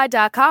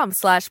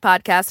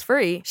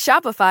 shopify.com/podcastfree,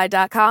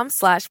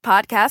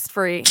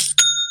 shopify.com/podcastfree.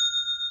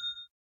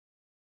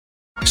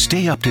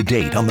 Stay up to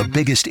date on the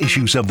biggest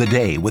issues of the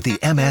day with the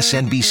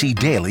MSNBC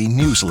Daily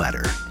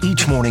newsletter.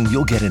 Each morning,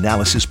 you'll get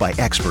analysis by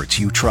experts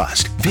you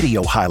trust,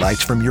 video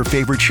highlights from your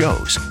favorite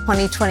shows.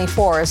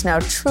 2024 is now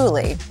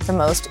truly the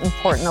most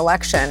important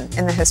election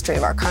in the history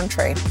of our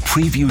country.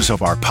 Previews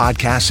of our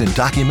podcasts and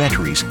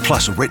documentaries,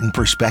 plus written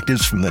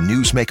perspectives from the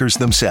newsmakers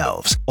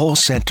themselves, all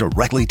sent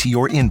directly to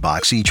your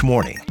inbox each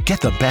morning. Get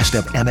the best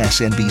of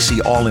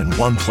MSNBC all in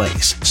one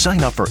place.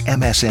 Sign up for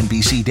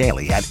MSNBC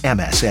Daily at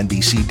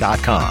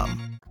msnbc.com.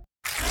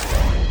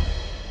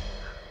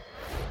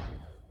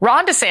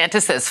 Ron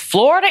DeSantis says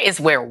Florida is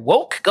where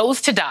woke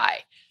goes to die.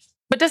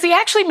 But does he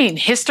actually mean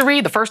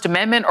history, the First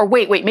Amendment, or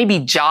wait, maybe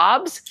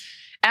jobs?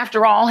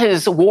 After all,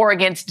 his war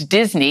against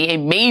Disney, a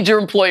major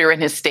employer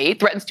in his state,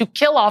 threatens to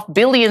kill off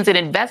billions in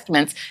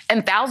investments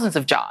and thousands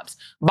of jobs.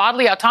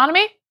 Bodily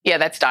autonomy? Yeah,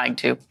 that's dying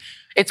too.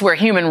 It's where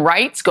human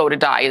rights go to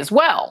die as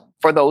well,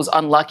 for those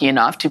unlucky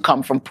enough to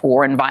come from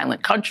poor and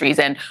violent countries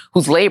and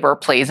whose labor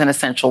plays an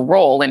essential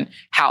role in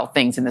how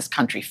things in this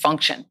country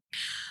function.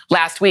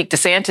 Last week,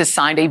 DeSantis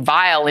signed a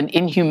vile and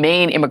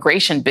inhumane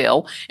immigration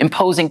bill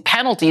imposing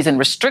penalties and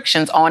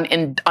restrictions on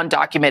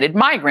undocumented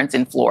migrants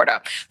in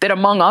Florida that,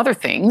 among other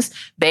things,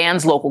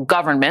 bans local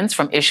governments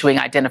from issuing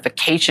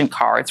identification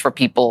cards for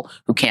people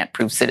who can't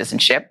prove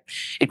citizenship.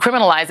 It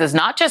criminalizes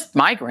not just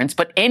migrants,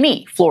 but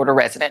any Florida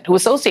resident who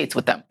associates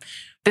with them.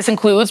 This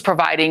includes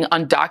providing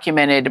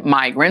undocumented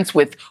migrants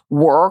with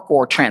work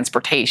or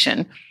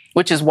transportation,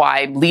 which is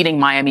why leading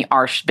Miami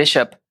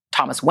Archbishop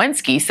Thomas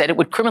Wensky said it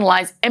would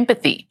criminalize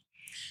empathy.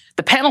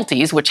 The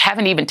penalties, which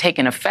haven't even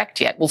taken effect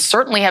yet, will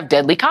certainly have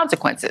deadly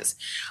consequences.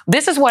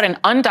 This is what an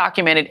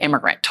undocumented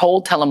immigrant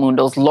told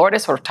Telemundo's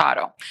Lourdes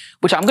Hurtado,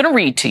 which I'm going to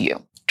read to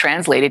you,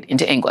 translated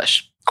into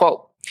English.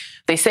 Quote,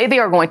 "They say they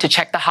are going to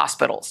check the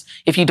hospitals.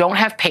 If you don't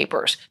have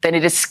papers, then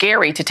it is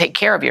scary to take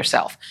care of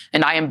yourself.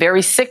 And I am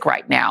very sick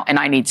right now, and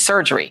I need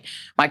surgery.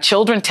 My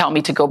children tell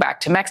me to go back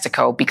to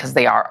Mexico because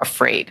they are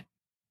afraid."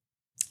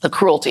 The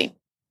cruelty.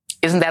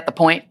 Isn't that the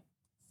point?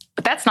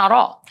 But that's not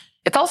all.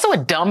 It's also a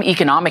dumb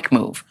economic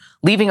move,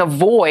 leaving a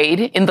void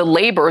in the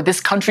labor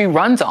this country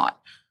runs on.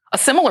 A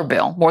similar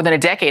bill, more than a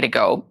decade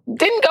ago,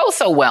 didn't go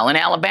so well in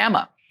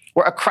Alabama,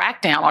 where a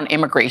crackdown on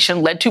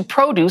immigration led to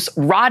produce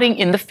rotting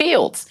in the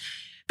fields.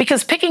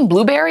 Because picking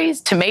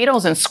blueberries,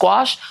 tomatoes, and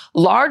squash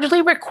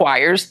largely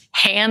requires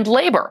hand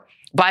labor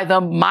by the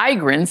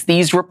migrants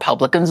these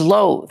Republicans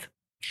loathe.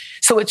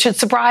 So it should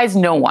surprise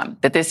no one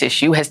that this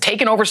issue has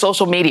taken over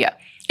social media.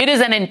 It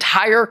is an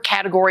entire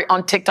category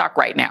on TikTok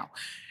right now.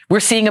 We're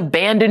seeing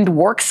abandoned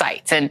work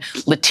sites and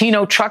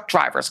Latino truck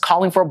drivers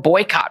calling for a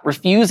boycott,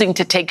 refusing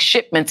to take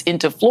shipments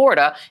into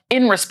Florida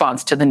in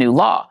response to the new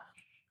law.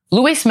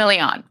 Luis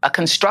Milian, a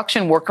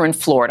construction worker in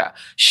Florida,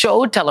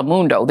 showed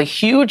Telemundo the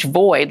huge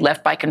void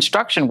left by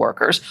construction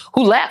workers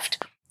who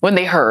left when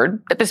they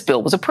heard that this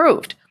bill was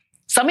approved.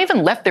 Some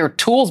even left their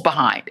tools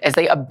behind as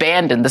they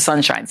abandoned the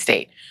Sunshine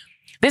State.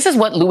 This is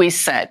what Luis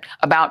said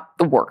about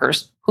the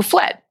workers who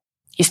fled.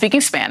 He's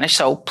speaking Spanish,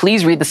 so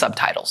please read the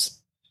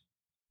subtitles.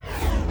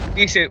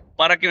 Dice,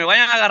 para que me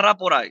vayan a agarrar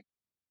por ahí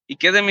y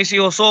queden mis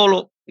hijos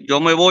solos,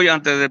 yo me voy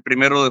antes del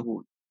 1 de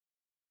julio.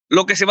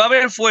 Lo que se va a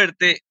ver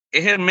fuerte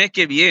es el mes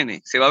que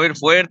viene. Se va a ver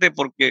fuerte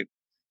porque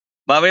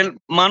va a haber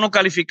mano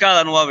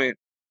calificada, no va a haber.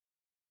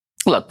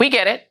 Look, we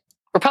get it.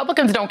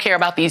 Republicans don't care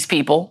about these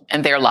people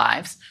and their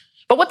lives.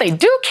 But what they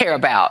do care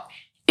about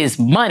is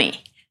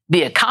money,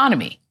 the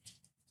economy.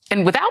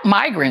 And without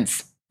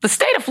migrants, the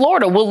state of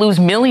Florida will lose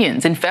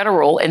millions in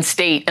federal and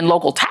state and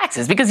local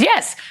taxes because,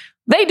 yes,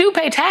 they do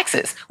pay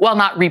taxes while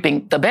not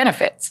reaping the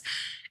benefits.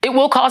 It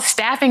will cause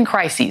staffing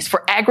crises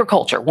for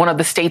agriculture, one of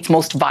the state's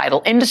most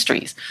vital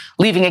industries,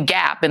 leaving a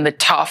gap in the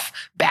tough,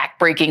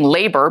 backbreaking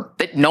labor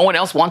that no one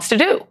else wants to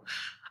do.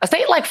 A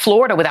state like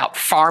Florida without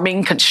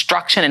farming,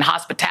 construction, and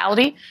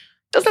hospitality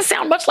doesn't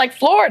sound much like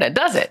Florida,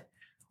 does it?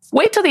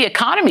 Wait till the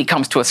economy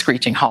comes to a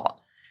screeching halt.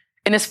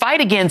 In this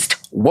fight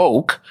against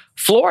woke,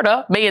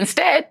 Florida may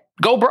instead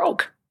go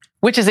broke,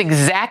 which is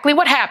exactly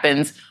what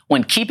happens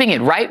when keeping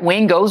it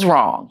right-wing goes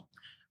wrong.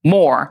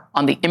 More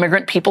on the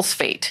immigrant people's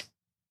fate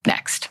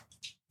next.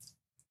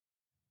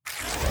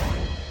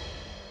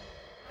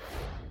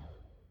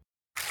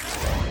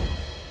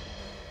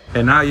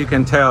 And now you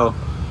can tell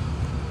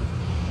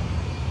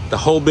the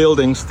whole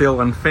building's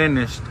still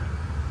unfinished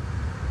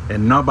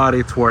and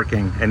nobody's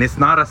working. And it's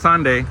not a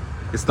Sunday.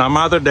 It's not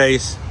Mother's Day.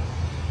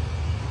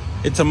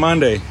 It's a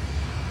Monday.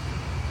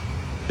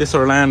 This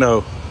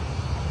Orlando,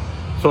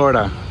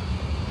 Florida.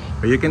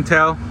 But you can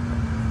tell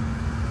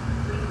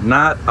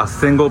not a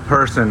single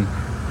person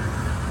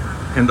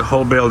in the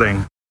whole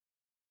building.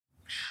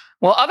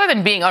 Well, other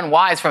than being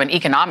unwise from an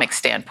economic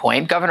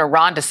standpoint, Governor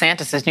Ron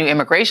DeSantis' new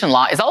immigration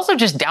law is also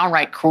just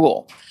downright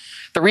cruel.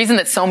 The reason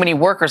that so many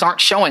workers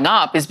aren't showing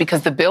up is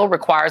because the bill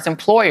requires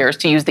employers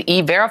to use the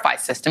E-Verify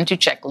system to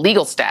check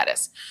legal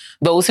status.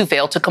 Those who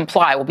fail to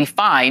comply will be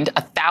fined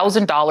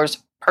 $1,000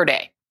 per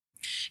day.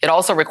 It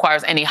also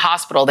requires any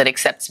hospital that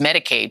accepts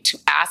Medicaid to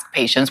ask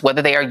patients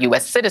whether they are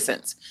U.S.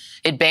 citizens.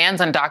 It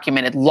bans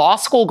undocumented law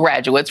school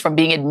graduates from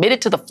being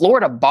admitted to the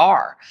Florida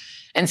bar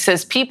and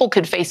says people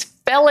could face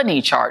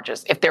felony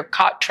charges if they're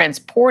caught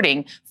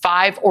transporting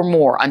 5 or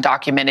more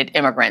undocumented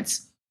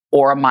immigrants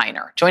or a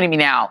minor. Joining me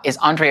now is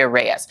Andrea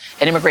Reyes,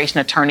 an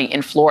immigration attorney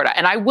in Florida.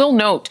 And I will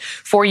note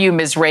for you,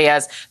 Ms.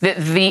 Reyes, that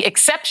the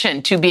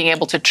exception to being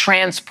able to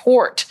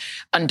transport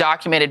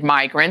undocumented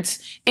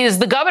migrants is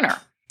the governor,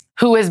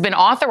 who has been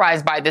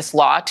authorized by this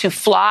law to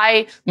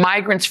fly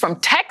migrants from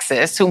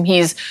Texas, whom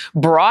he's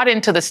brought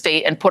into the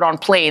state and put on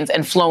planes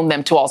and flown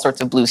them to all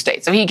sorts of blue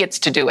states. So he gets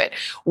to do it.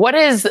 What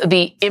is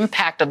the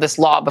impact of this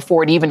law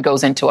before it even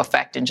goes into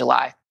effect in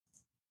July?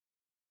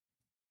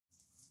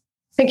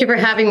 Thank you for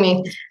having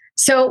me.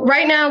 So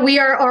right now we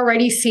are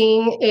already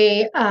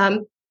seeing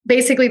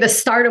basically the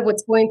start of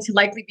what's going to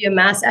likely be a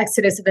mass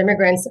exodus of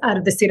immigrants out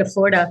of the state of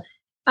Florida.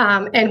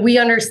 And we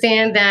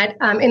understand that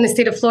in the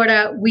state of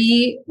Florida,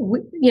 we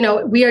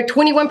are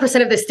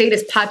 21% of the state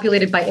is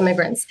populated by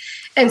immigrants.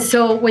 And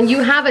so when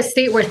you have a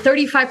state where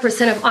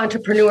 35% of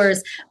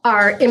entrepreneurs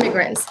are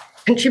immigrants,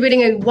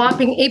 contributing a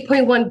whopping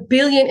 $8.1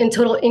 billion in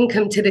total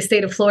income to the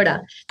state of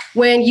Florida,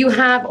 when you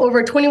have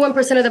over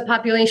 21% of the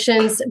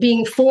populations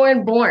being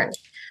foreign born,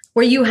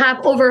 where you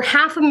have over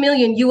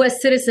 500,000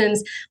 U.S.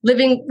 citizens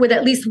living with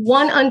at least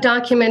one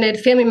undocumented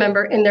family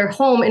member in their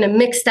home in a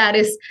mixed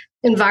status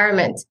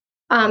environment.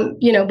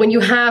 When you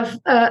have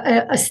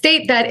a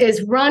state that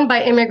is run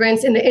by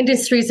immigrants in the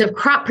industries of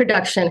crop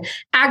production,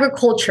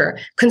 agriculture,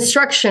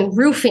 construction,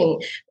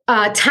 roofing,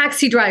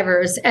 taxi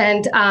drivers,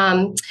 and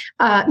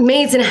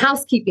maids and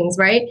housekeepings,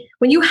 right?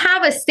 When you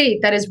have a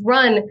state that is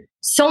run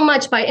so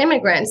much by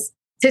immigrants,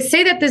 to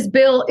say that this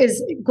bill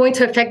is going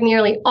to affect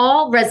nearly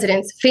all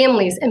residents,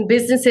 families, and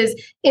businesses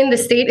in the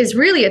state is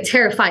really a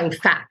terrifying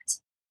fact.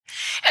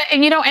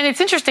 And, and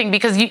it's interesting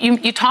because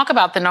you talk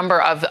about the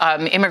number of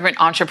immigrant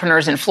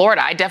entrepreneurs in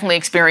Florida. I definitely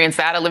experienced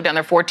that. I lived down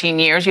there 14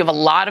 years. You have a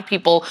lot of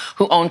people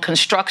who own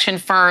construction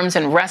firms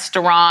and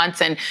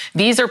restaurants. And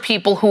these are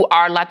people who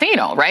are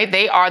Latino, right?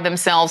 They are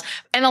themselves.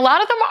 And a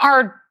lot of them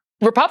are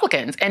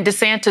Republicans and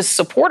DeSantis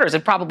supporters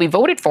had probably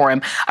voted for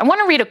him. I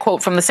want to read a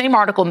quote from the same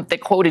article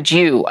that quoted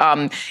you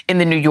in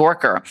the New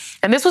Yorker.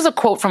 And this was a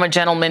quote from a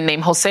gentleman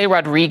named Jose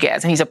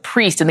Rodriguez, and he's a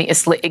priest in the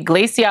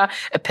Iglesia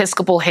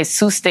Episcopal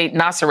Jesus de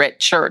Nazaret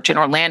Church in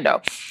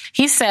Orlando.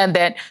 He said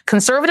that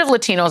conservative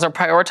Latinos are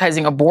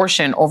prioritizing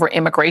abortion over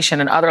immigration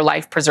and other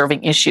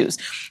life-preserving issues.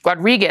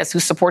 Rodriguez, who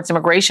supports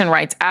immigration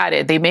rights,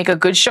 added, they make a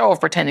good show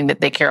of pretending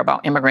that they care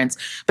about immigrants.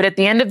 But at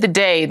the end of the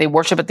day, they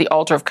worship at the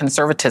altar of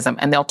conservatism,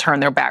 and they'll turn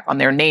their back on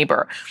their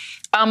neighbor.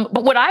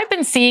 But what I've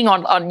been seeing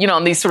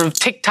on these sort of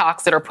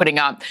TikToks that are putting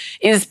up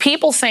is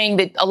people saying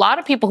that a lot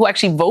of people who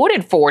actually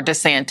voted for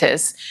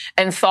DeSantis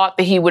and thought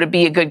that he would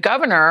be a good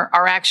governor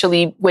are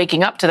actually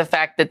waking up to the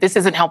fact that this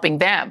isn't helping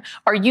them.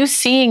 Are you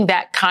seeing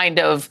that kind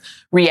of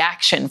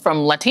reaction from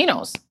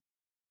Latinos?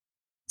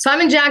 So I'm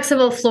in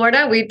Jacksonville,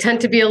 Florida. We tend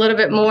to be a little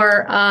bit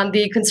more on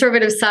the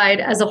conservative side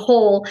as a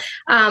whole.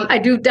 I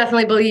do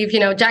definitely believe,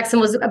 Jackson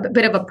was a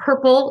bit of a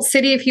purple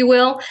city, if you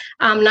will,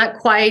 not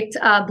quite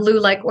blue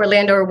like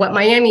Orlando or what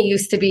Miami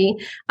used to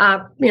be,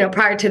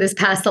 prior to this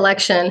past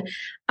election.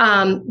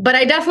 But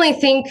I definitely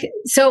think,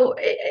 so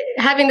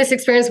having this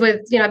experience with,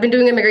 I've been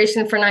doing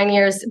immigration for 9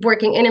 years,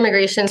 working in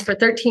immigrations for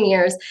 13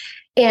 years.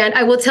 And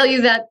I will tell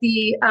you that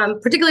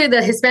particularly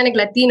the Hispanic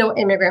Latino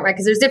immigrant, right?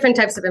 Because there's different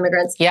types of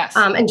immigrants. Yes.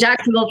 In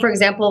Jacksonville, for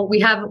example,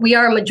 we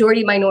are a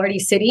majority minority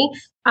city.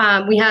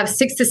 We have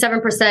 6 to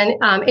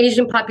 7%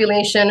 Asian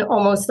population,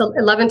 almost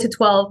 11 to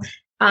 12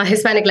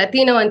 Hispanic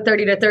Latino, and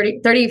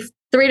 33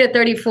 to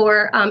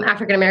 34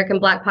 African American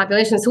Black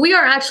population. So we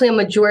are actually a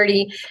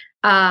majority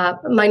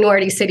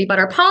minority city, but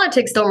our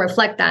politics don't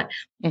reflect that.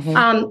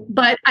 Mm-hmm.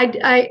 But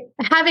I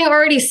having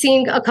already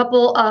seen a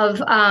couple of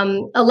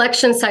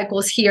election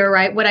cycles here,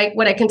 right? What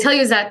I can tell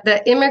you is that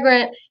the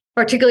immigrant,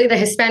 particularly the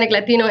Hispanic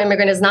Latino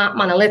immigrant, is not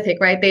monolithic,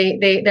 right?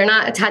 They're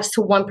not attached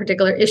to one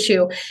particular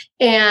issue,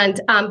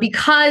 and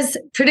because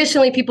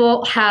traditionally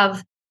people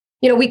have.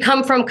 We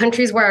come from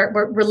countries where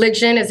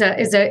religion is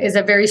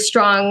a very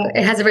strong.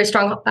 It has a very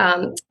strong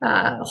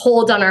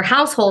hold on our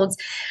households.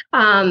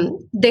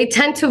 They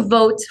tend to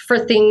vote for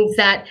things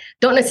that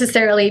don't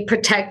necessarily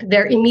protect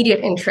their immediate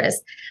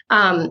interest.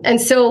 And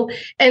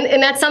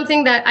that's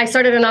something that I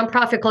started a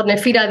nonprofit called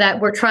Nefida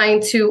that we're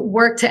trying to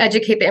work to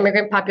educate the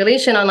immigrant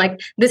population on, like,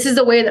 this is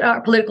the way that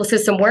our political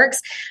system works.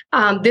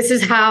 This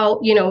is how,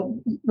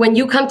 when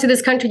you come to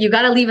this country, you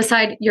got to leave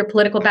aside your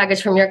political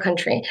baggage from your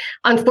country.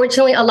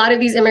 Unfortunately, a lot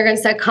of these immigrants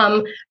that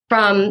come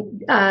from,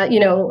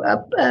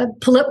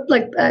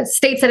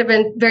 states that have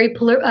been very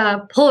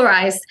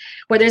polarized,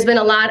 where there's been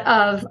a lot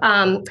of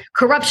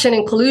corruption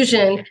and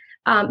collusion,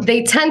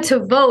 they tend to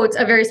vote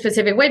a very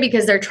specific way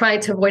because they're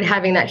trying to avoid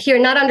having that here,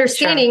 not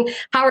understanding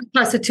how our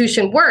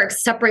Constitution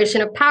works,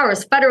 separation of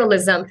powers,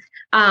 federalism.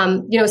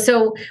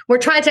 So we're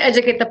trying to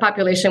educate the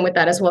population with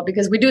that as well,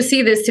 because we do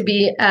see this to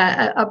be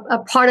a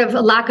part of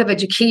a lack of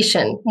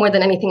education more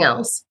than anything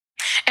else.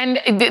 And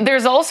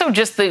there's also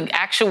just the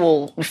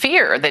actual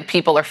fear that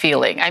people are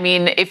feeling. I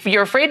mean, if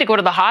you're afraid to go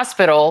to the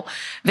hospital,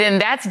 then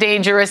that's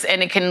dangerous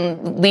and it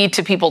can lead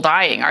to people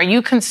dying. Are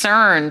you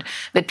concerned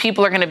that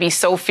people are going to be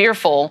so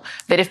fearful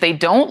that if they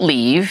don't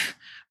leave,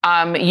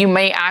 you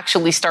may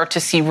actually start to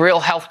see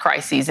real health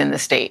crises in the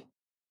state?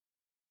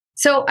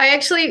 So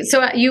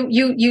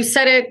you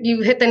said it,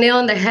 you hit the nail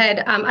on the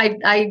head.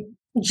 I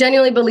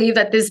genuinely believe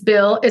that this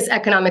bill is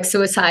economic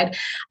suicide.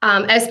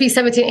 SB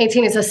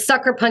 1718 is a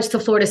sucker punch to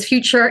Florida's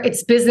future,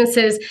 its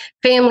businesses,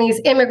 families,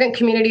 immigrant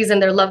communities,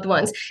 and their loved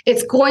ones.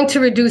 It's going to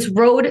reduce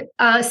road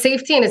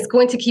safety, and it's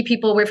going to keep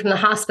people away from the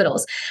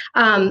hospitals.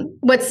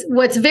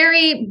 What's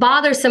very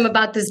bothersome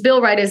about this bill,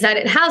 right, is that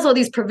it has all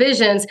these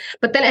provisions,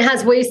 but then it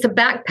has ways to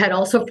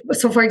backpedal.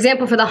 So for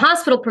example, for the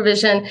hospital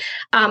provision,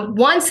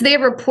 once they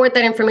report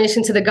that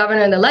information to the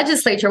governor and the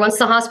legislature, once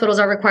the hospitals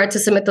are required to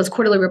submit those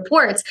quarterly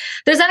reports,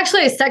 there's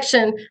actually a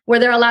section where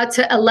they're allowed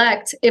to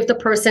elect if the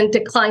person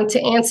declined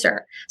to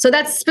answer. So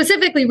that's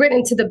specifically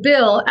written to the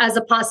bill as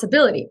a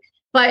possibility.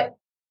 But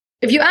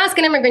if you ask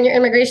an immigrant your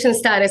immigration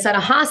status at a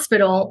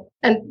hospital,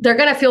 and they're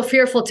going to feel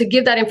fearful to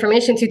give that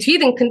information to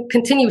even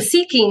continue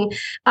seeking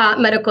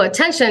medical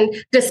attention,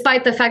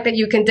 despite the fact that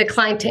you can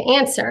decline to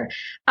answer.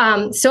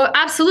 So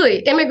absolutely,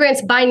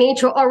 immigrants by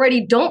nature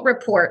already don't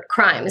report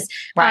crimes.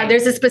 Right.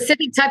 There's a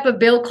specific type of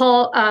bill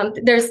called,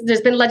 there's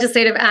been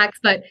legislative acts,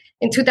 but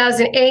in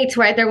 2008,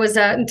 right,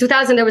 in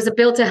 2000, there was a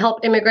bill to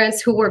help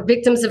immigrants who were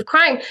victims of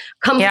crime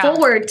come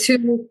forward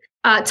to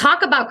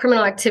talk about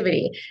criminal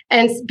activity,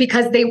 and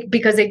because they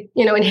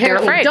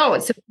inherently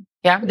don't. So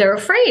they're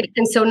afraid.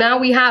 And so now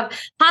we have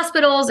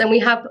hospitals and we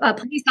have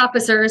police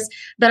officers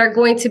that are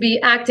going to be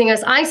acting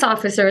as ICE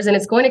officers, and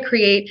it's going to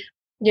create,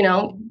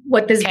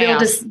 what this bill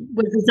was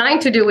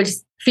designed to do, which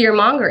is fear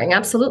mongering.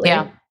 Absolutely.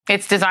 Yeah.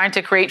 It's designed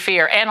to create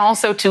fear and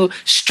also to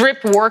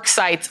strip work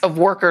sites of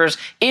workers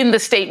in the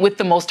state with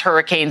the most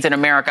hurricanes in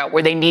America,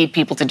 where they need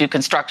people to do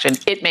construction.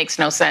 It makes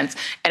no sense.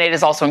 And it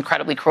is also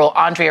incredibly cruel.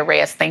 Andrea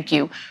Reyes, thank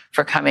you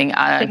for coming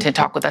to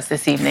talk with us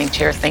this evening.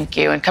 Cheers. Thank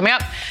you. And coming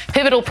up,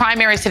 pivotal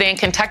primaries today in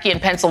Kentucky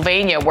and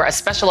Pennsylvania, where a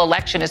special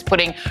election is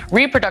putting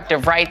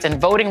reproductive rights and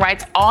voting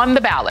rights on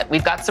the ballot.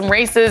 We've got some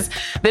races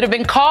that have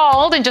been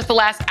called in just the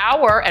last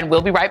hour, and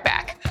we'll be right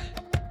back.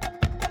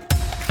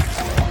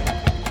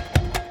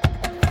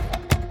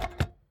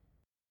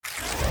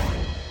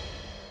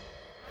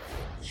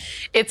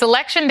 It's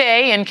election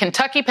day in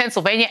Kentucky,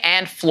 Pennsylvania,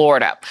 and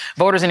Florida.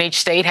 Voters in each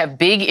state have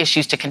big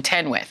issues to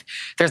contend with.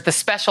 There's the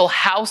special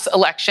House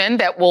election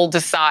that will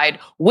decide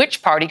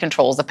which party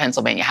controls the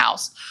Pennsylvania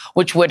House,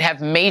 which would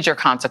have major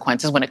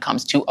consequences when it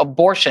comes to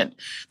abortion.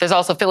 There's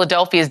also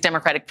Philadelphia's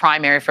Democratic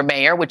primary for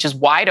mayor, which is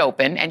wide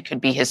open and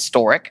could be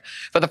historic.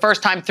 For the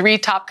first time, 3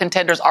 top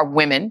contenders are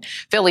women.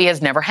 Philly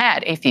has never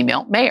had a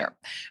female mayor.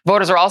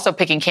 Voters are also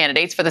picking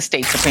candidates for the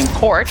state Supreme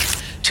Court.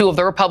 2 of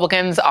the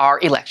Republicans are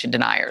election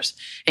deniers.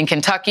 In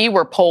Kentucky,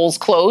 where polls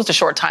closed a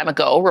short time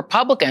ago,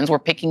 Republicans were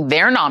picking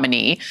their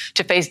nominee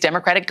to face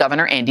Democratic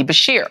Governor Andy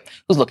Beshear,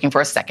 who's looking for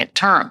a second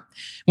term.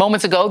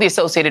 Moments ago, the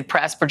Associated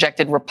Press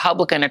projected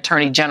Republican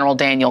Attorney General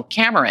Daniel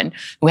Cameron,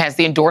 who has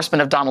the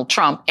endorsement of Donald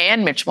Trump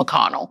and Mitch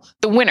McConnell,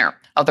 the winner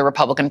of the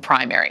Republican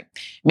primary.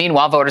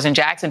 Meanwhile, voters in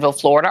Jacksonville,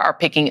 Florida, are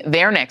picking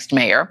their next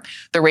mayor.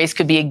 The race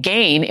could be a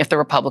gain if the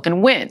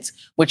Republican wins,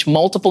 which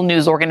multiple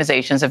news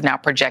organizations have now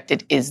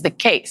projected is the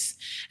case.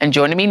 And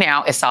joining me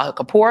now is Sahil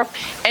Kapoor,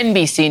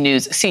 NBC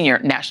News senior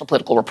national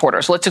political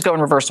reporter. So let's just go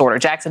in reverse order.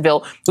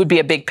 Jacksonville would be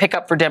a big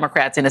pickup for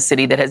Democrats in a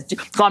city that has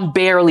gone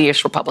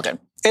barely-ish Republican.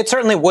 It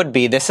certainly would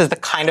be. This is the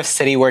kind of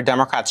city where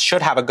Democrats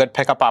should have a good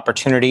pickup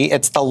opportunity.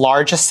 It's the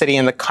largest city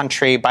in the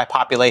country by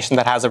population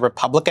that has a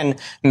Republican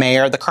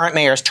mayor. The current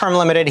mayor is term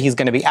limited. He's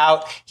going to be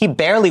out. He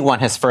barely won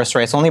his first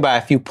race, only by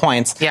a few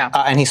points.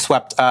 And he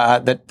swept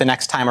the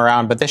next time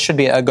around. But this should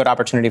be a good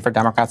opportunity for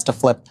Democrats to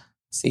flip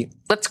seat.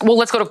 Let's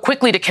go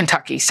quickly to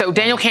Kentucky. So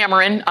Daniel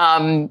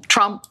Cameron,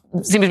 Trump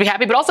seems to be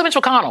happy, but also Mitch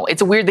McConnell.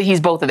 It's weird that he's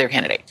both of their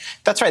candidates.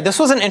 That's right. This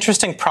was an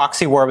interesting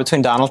proxy war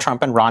between Donald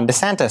Trump and Ron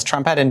DeSantis.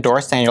 Trump had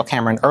endorsed Daniel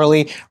Cameron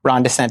early.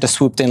 Ron DeSantis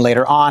swooped in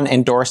later on,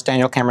 endorsed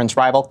Daniel Cameron's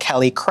rival,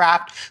 Kelly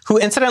Craft, who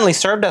incidentally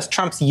served as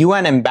Trump's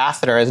UN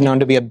ambassador, is known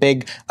to be a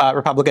big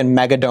Republican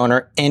mega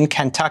donor in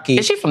Kentucky.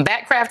 Is she from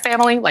that Kraft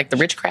family, like the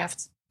rich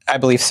Crafts? I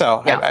believe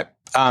so. Yeah.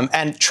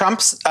 And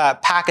Trump's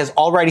PAC is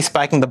already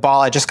spiking the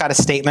ball. I just got a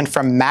statement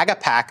from MAGA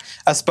PAC.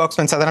 A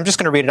spokesman said that, I'm just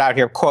going to read it out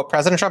here. Quote,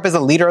 President Trump is the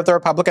leader of the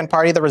Republican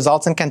Party. The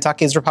results in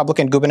Kentucky's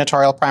Republican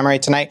gubernatorial primary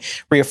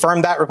tonight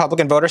reaffirmed that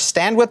Republican voters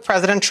stand with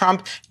President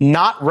Trump,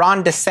 not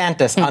Ron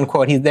DeSantis,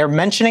 unquote. They're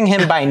mentioning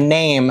him by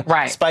name,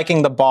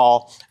 spiking the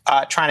ball,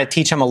 trying to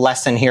teach him a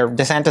lesson here.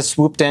 DeSantis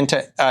swooped in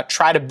to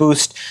try to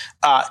boost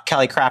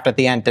Kelly Craft at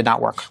the end. Did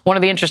not work. One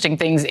of the interesting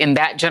things in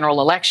that general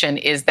election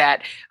is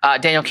that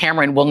Daniel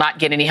Cameron will not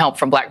get any help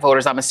from black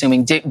voters, I'm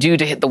assuming, due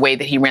to the way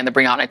that he ran the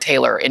Breonna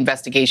Taylor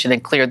investigation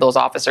and cleared those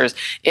officers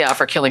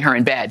for killing her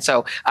in bed.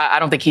 So I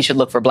don't think he should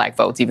look for black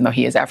votes, even though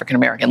he is African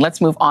American.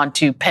 Let's move on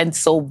to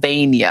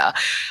Pennsylvania.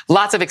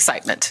 Lots of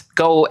excitement.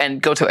 Go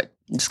to it.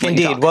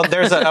 Indeed. Well,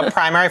 there's a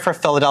primary for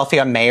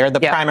Philadelphia mayor. The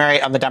primary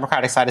on the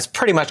Democratic side is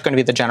pretty much going to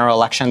be the general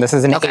election. This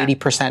is an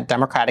 80%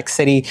 Democratic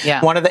city.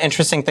 One of the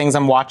interesting things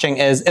I'm watching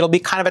is it'll be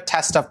kind of a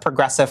test of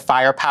progressive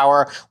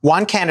firepower.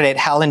 One candidate,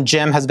 Helen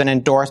Jim, has been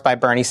endorsed by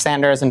Bernie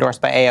Sanders, endorsed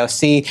by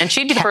AOC. And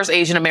she'd be the first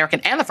Asian American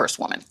and the first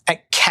woman.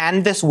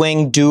 Can this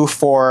wing do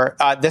for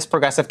this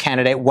progressive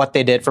candidate what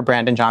they did for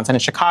Brandon Johnson in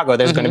Chicago?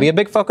 There's going to be a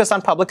big focus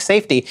on public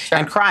safety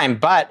and crime.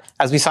 But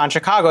as we saw in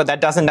Chicago, that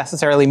doesn't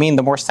necessarily mean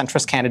the more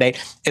centrist candidate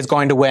is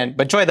going to win.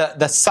 But Joy,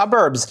 the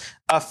suburbs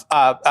of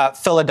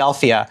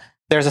Philadelphia,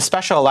 there's a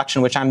special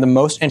election, which I'm the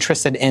most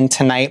interested in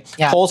tonight.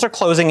 Polls are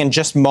closing in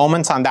just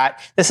moments on that.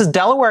 This is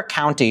Delaware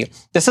County.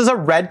 This is a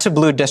red to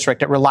blue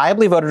district. It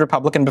reliably voted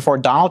Republican before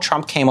Donald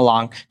Trump came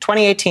along.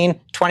 2018,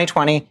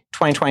 2020,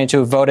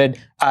 2022 voted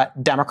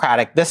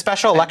Democratic. This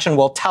special election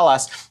will tell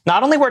us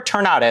not only where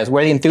turnout is,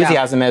 where the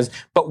enthusiasm is,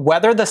 but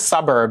whether the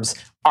suburbs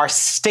are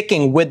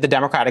sticking with the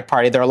Democratic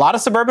Party. There are a lot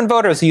of suburban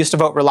voters who used to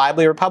vote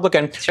reliably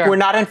Republican who are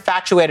not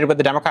infatuated with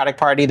the Democratic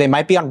Party. They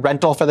might be on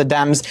rental for the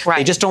Dems.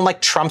 They just don't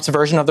like Trump's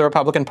version of the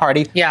Republican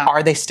Party.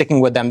 Are they sticking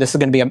with them? This is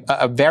going to be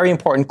a very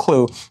important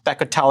clue that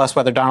could tell us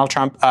whether Donald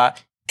Trump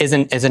is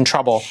in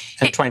trouble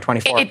in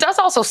 2024. It does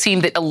also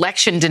seem that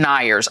election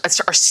deniers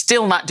are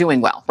still not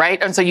doing well,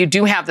 right? And so you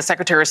do have the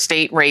Secretary of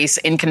State race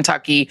in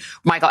Kentucky.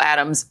 Michael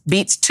Adams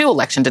beats 2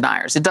 election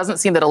deniers. It doesn't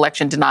seem that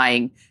election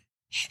denying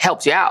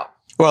helps you out.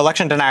 Well,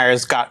 election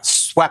deniers got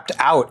swept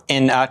out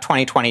in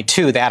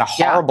 2022. They had a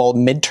horrible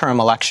midterm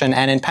election.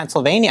 And in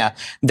Pennsylvania,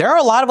 there are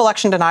a lot of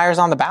election deniers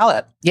on the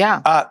ballot.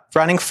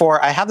 Running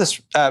for, I have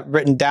this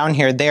written down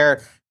here,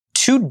 they're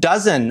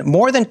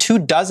more than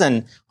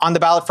 24 on the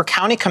ballot for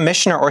county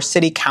commissioner or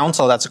city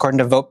council. That's according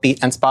to VoteBeat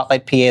and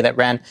Spotlight PA that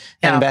ran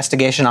an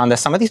investigation on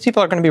this. Some of these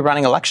people are going to be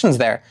running elections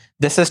there.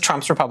 this is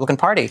Trump's Republican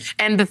Party.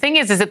 And the thing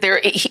is that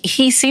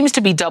he seems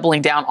to be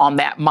doubling down on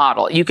that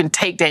model. You can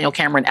take Daniel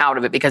Cameron out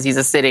of it because he's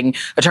a sitting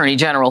attorney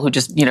general who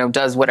just,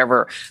 does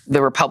whatever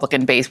the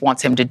Republican base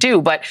wants him to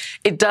do. But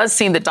it does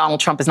seem that Donald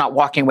Trump is not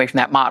walking away from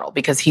that model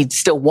because he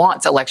still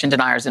wants election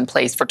deniers in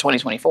place for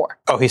 2024.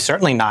 Oh, he's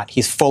certainly not.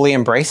 He's fully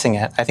embracing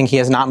it. I think he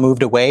has not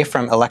moved away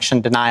from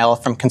election denial,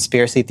 from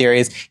conspiracy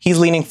theories. He's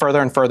leaning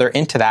further and further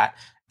into that.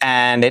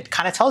 And it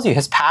kind of tells you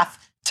his path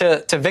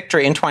to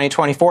victory in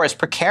 2024 is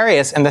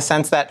precarious in the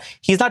sense that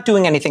he's not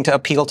doing anything to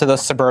appeal to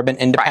those suburban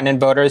independent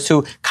voters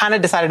who kind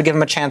of decided to give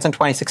him a chance in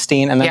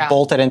 2016 and then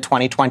bolted in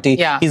 2020.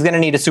 Yeah. He's going to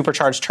need a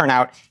supercharged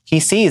turnout. He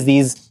sees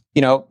these,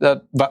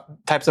 the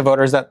types of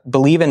voters that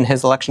believe in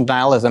his election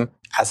denialism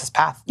as his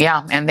path.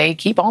 Yeah, and they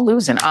keep on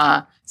losing.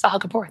 Sahal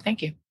Kapoor,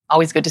 thank you.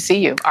 Always good to see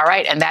you. All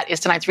right, and that is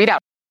tonight's ReidOut.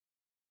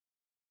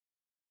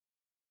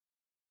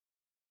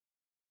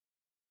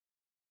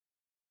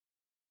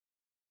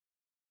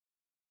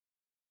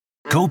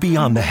 Go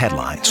beyond the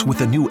headlines with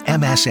the new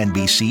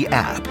MSNBC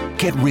app.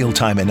 Get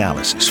real-time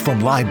analysis from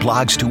live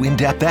blogs to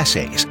in-depth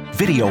essays,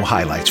 video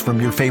highlights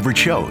from your favorite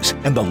shows,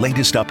 and the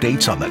latest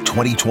updates on the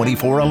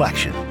 2024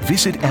 election.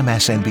 Visit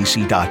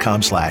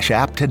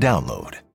msnbc.com/app to download.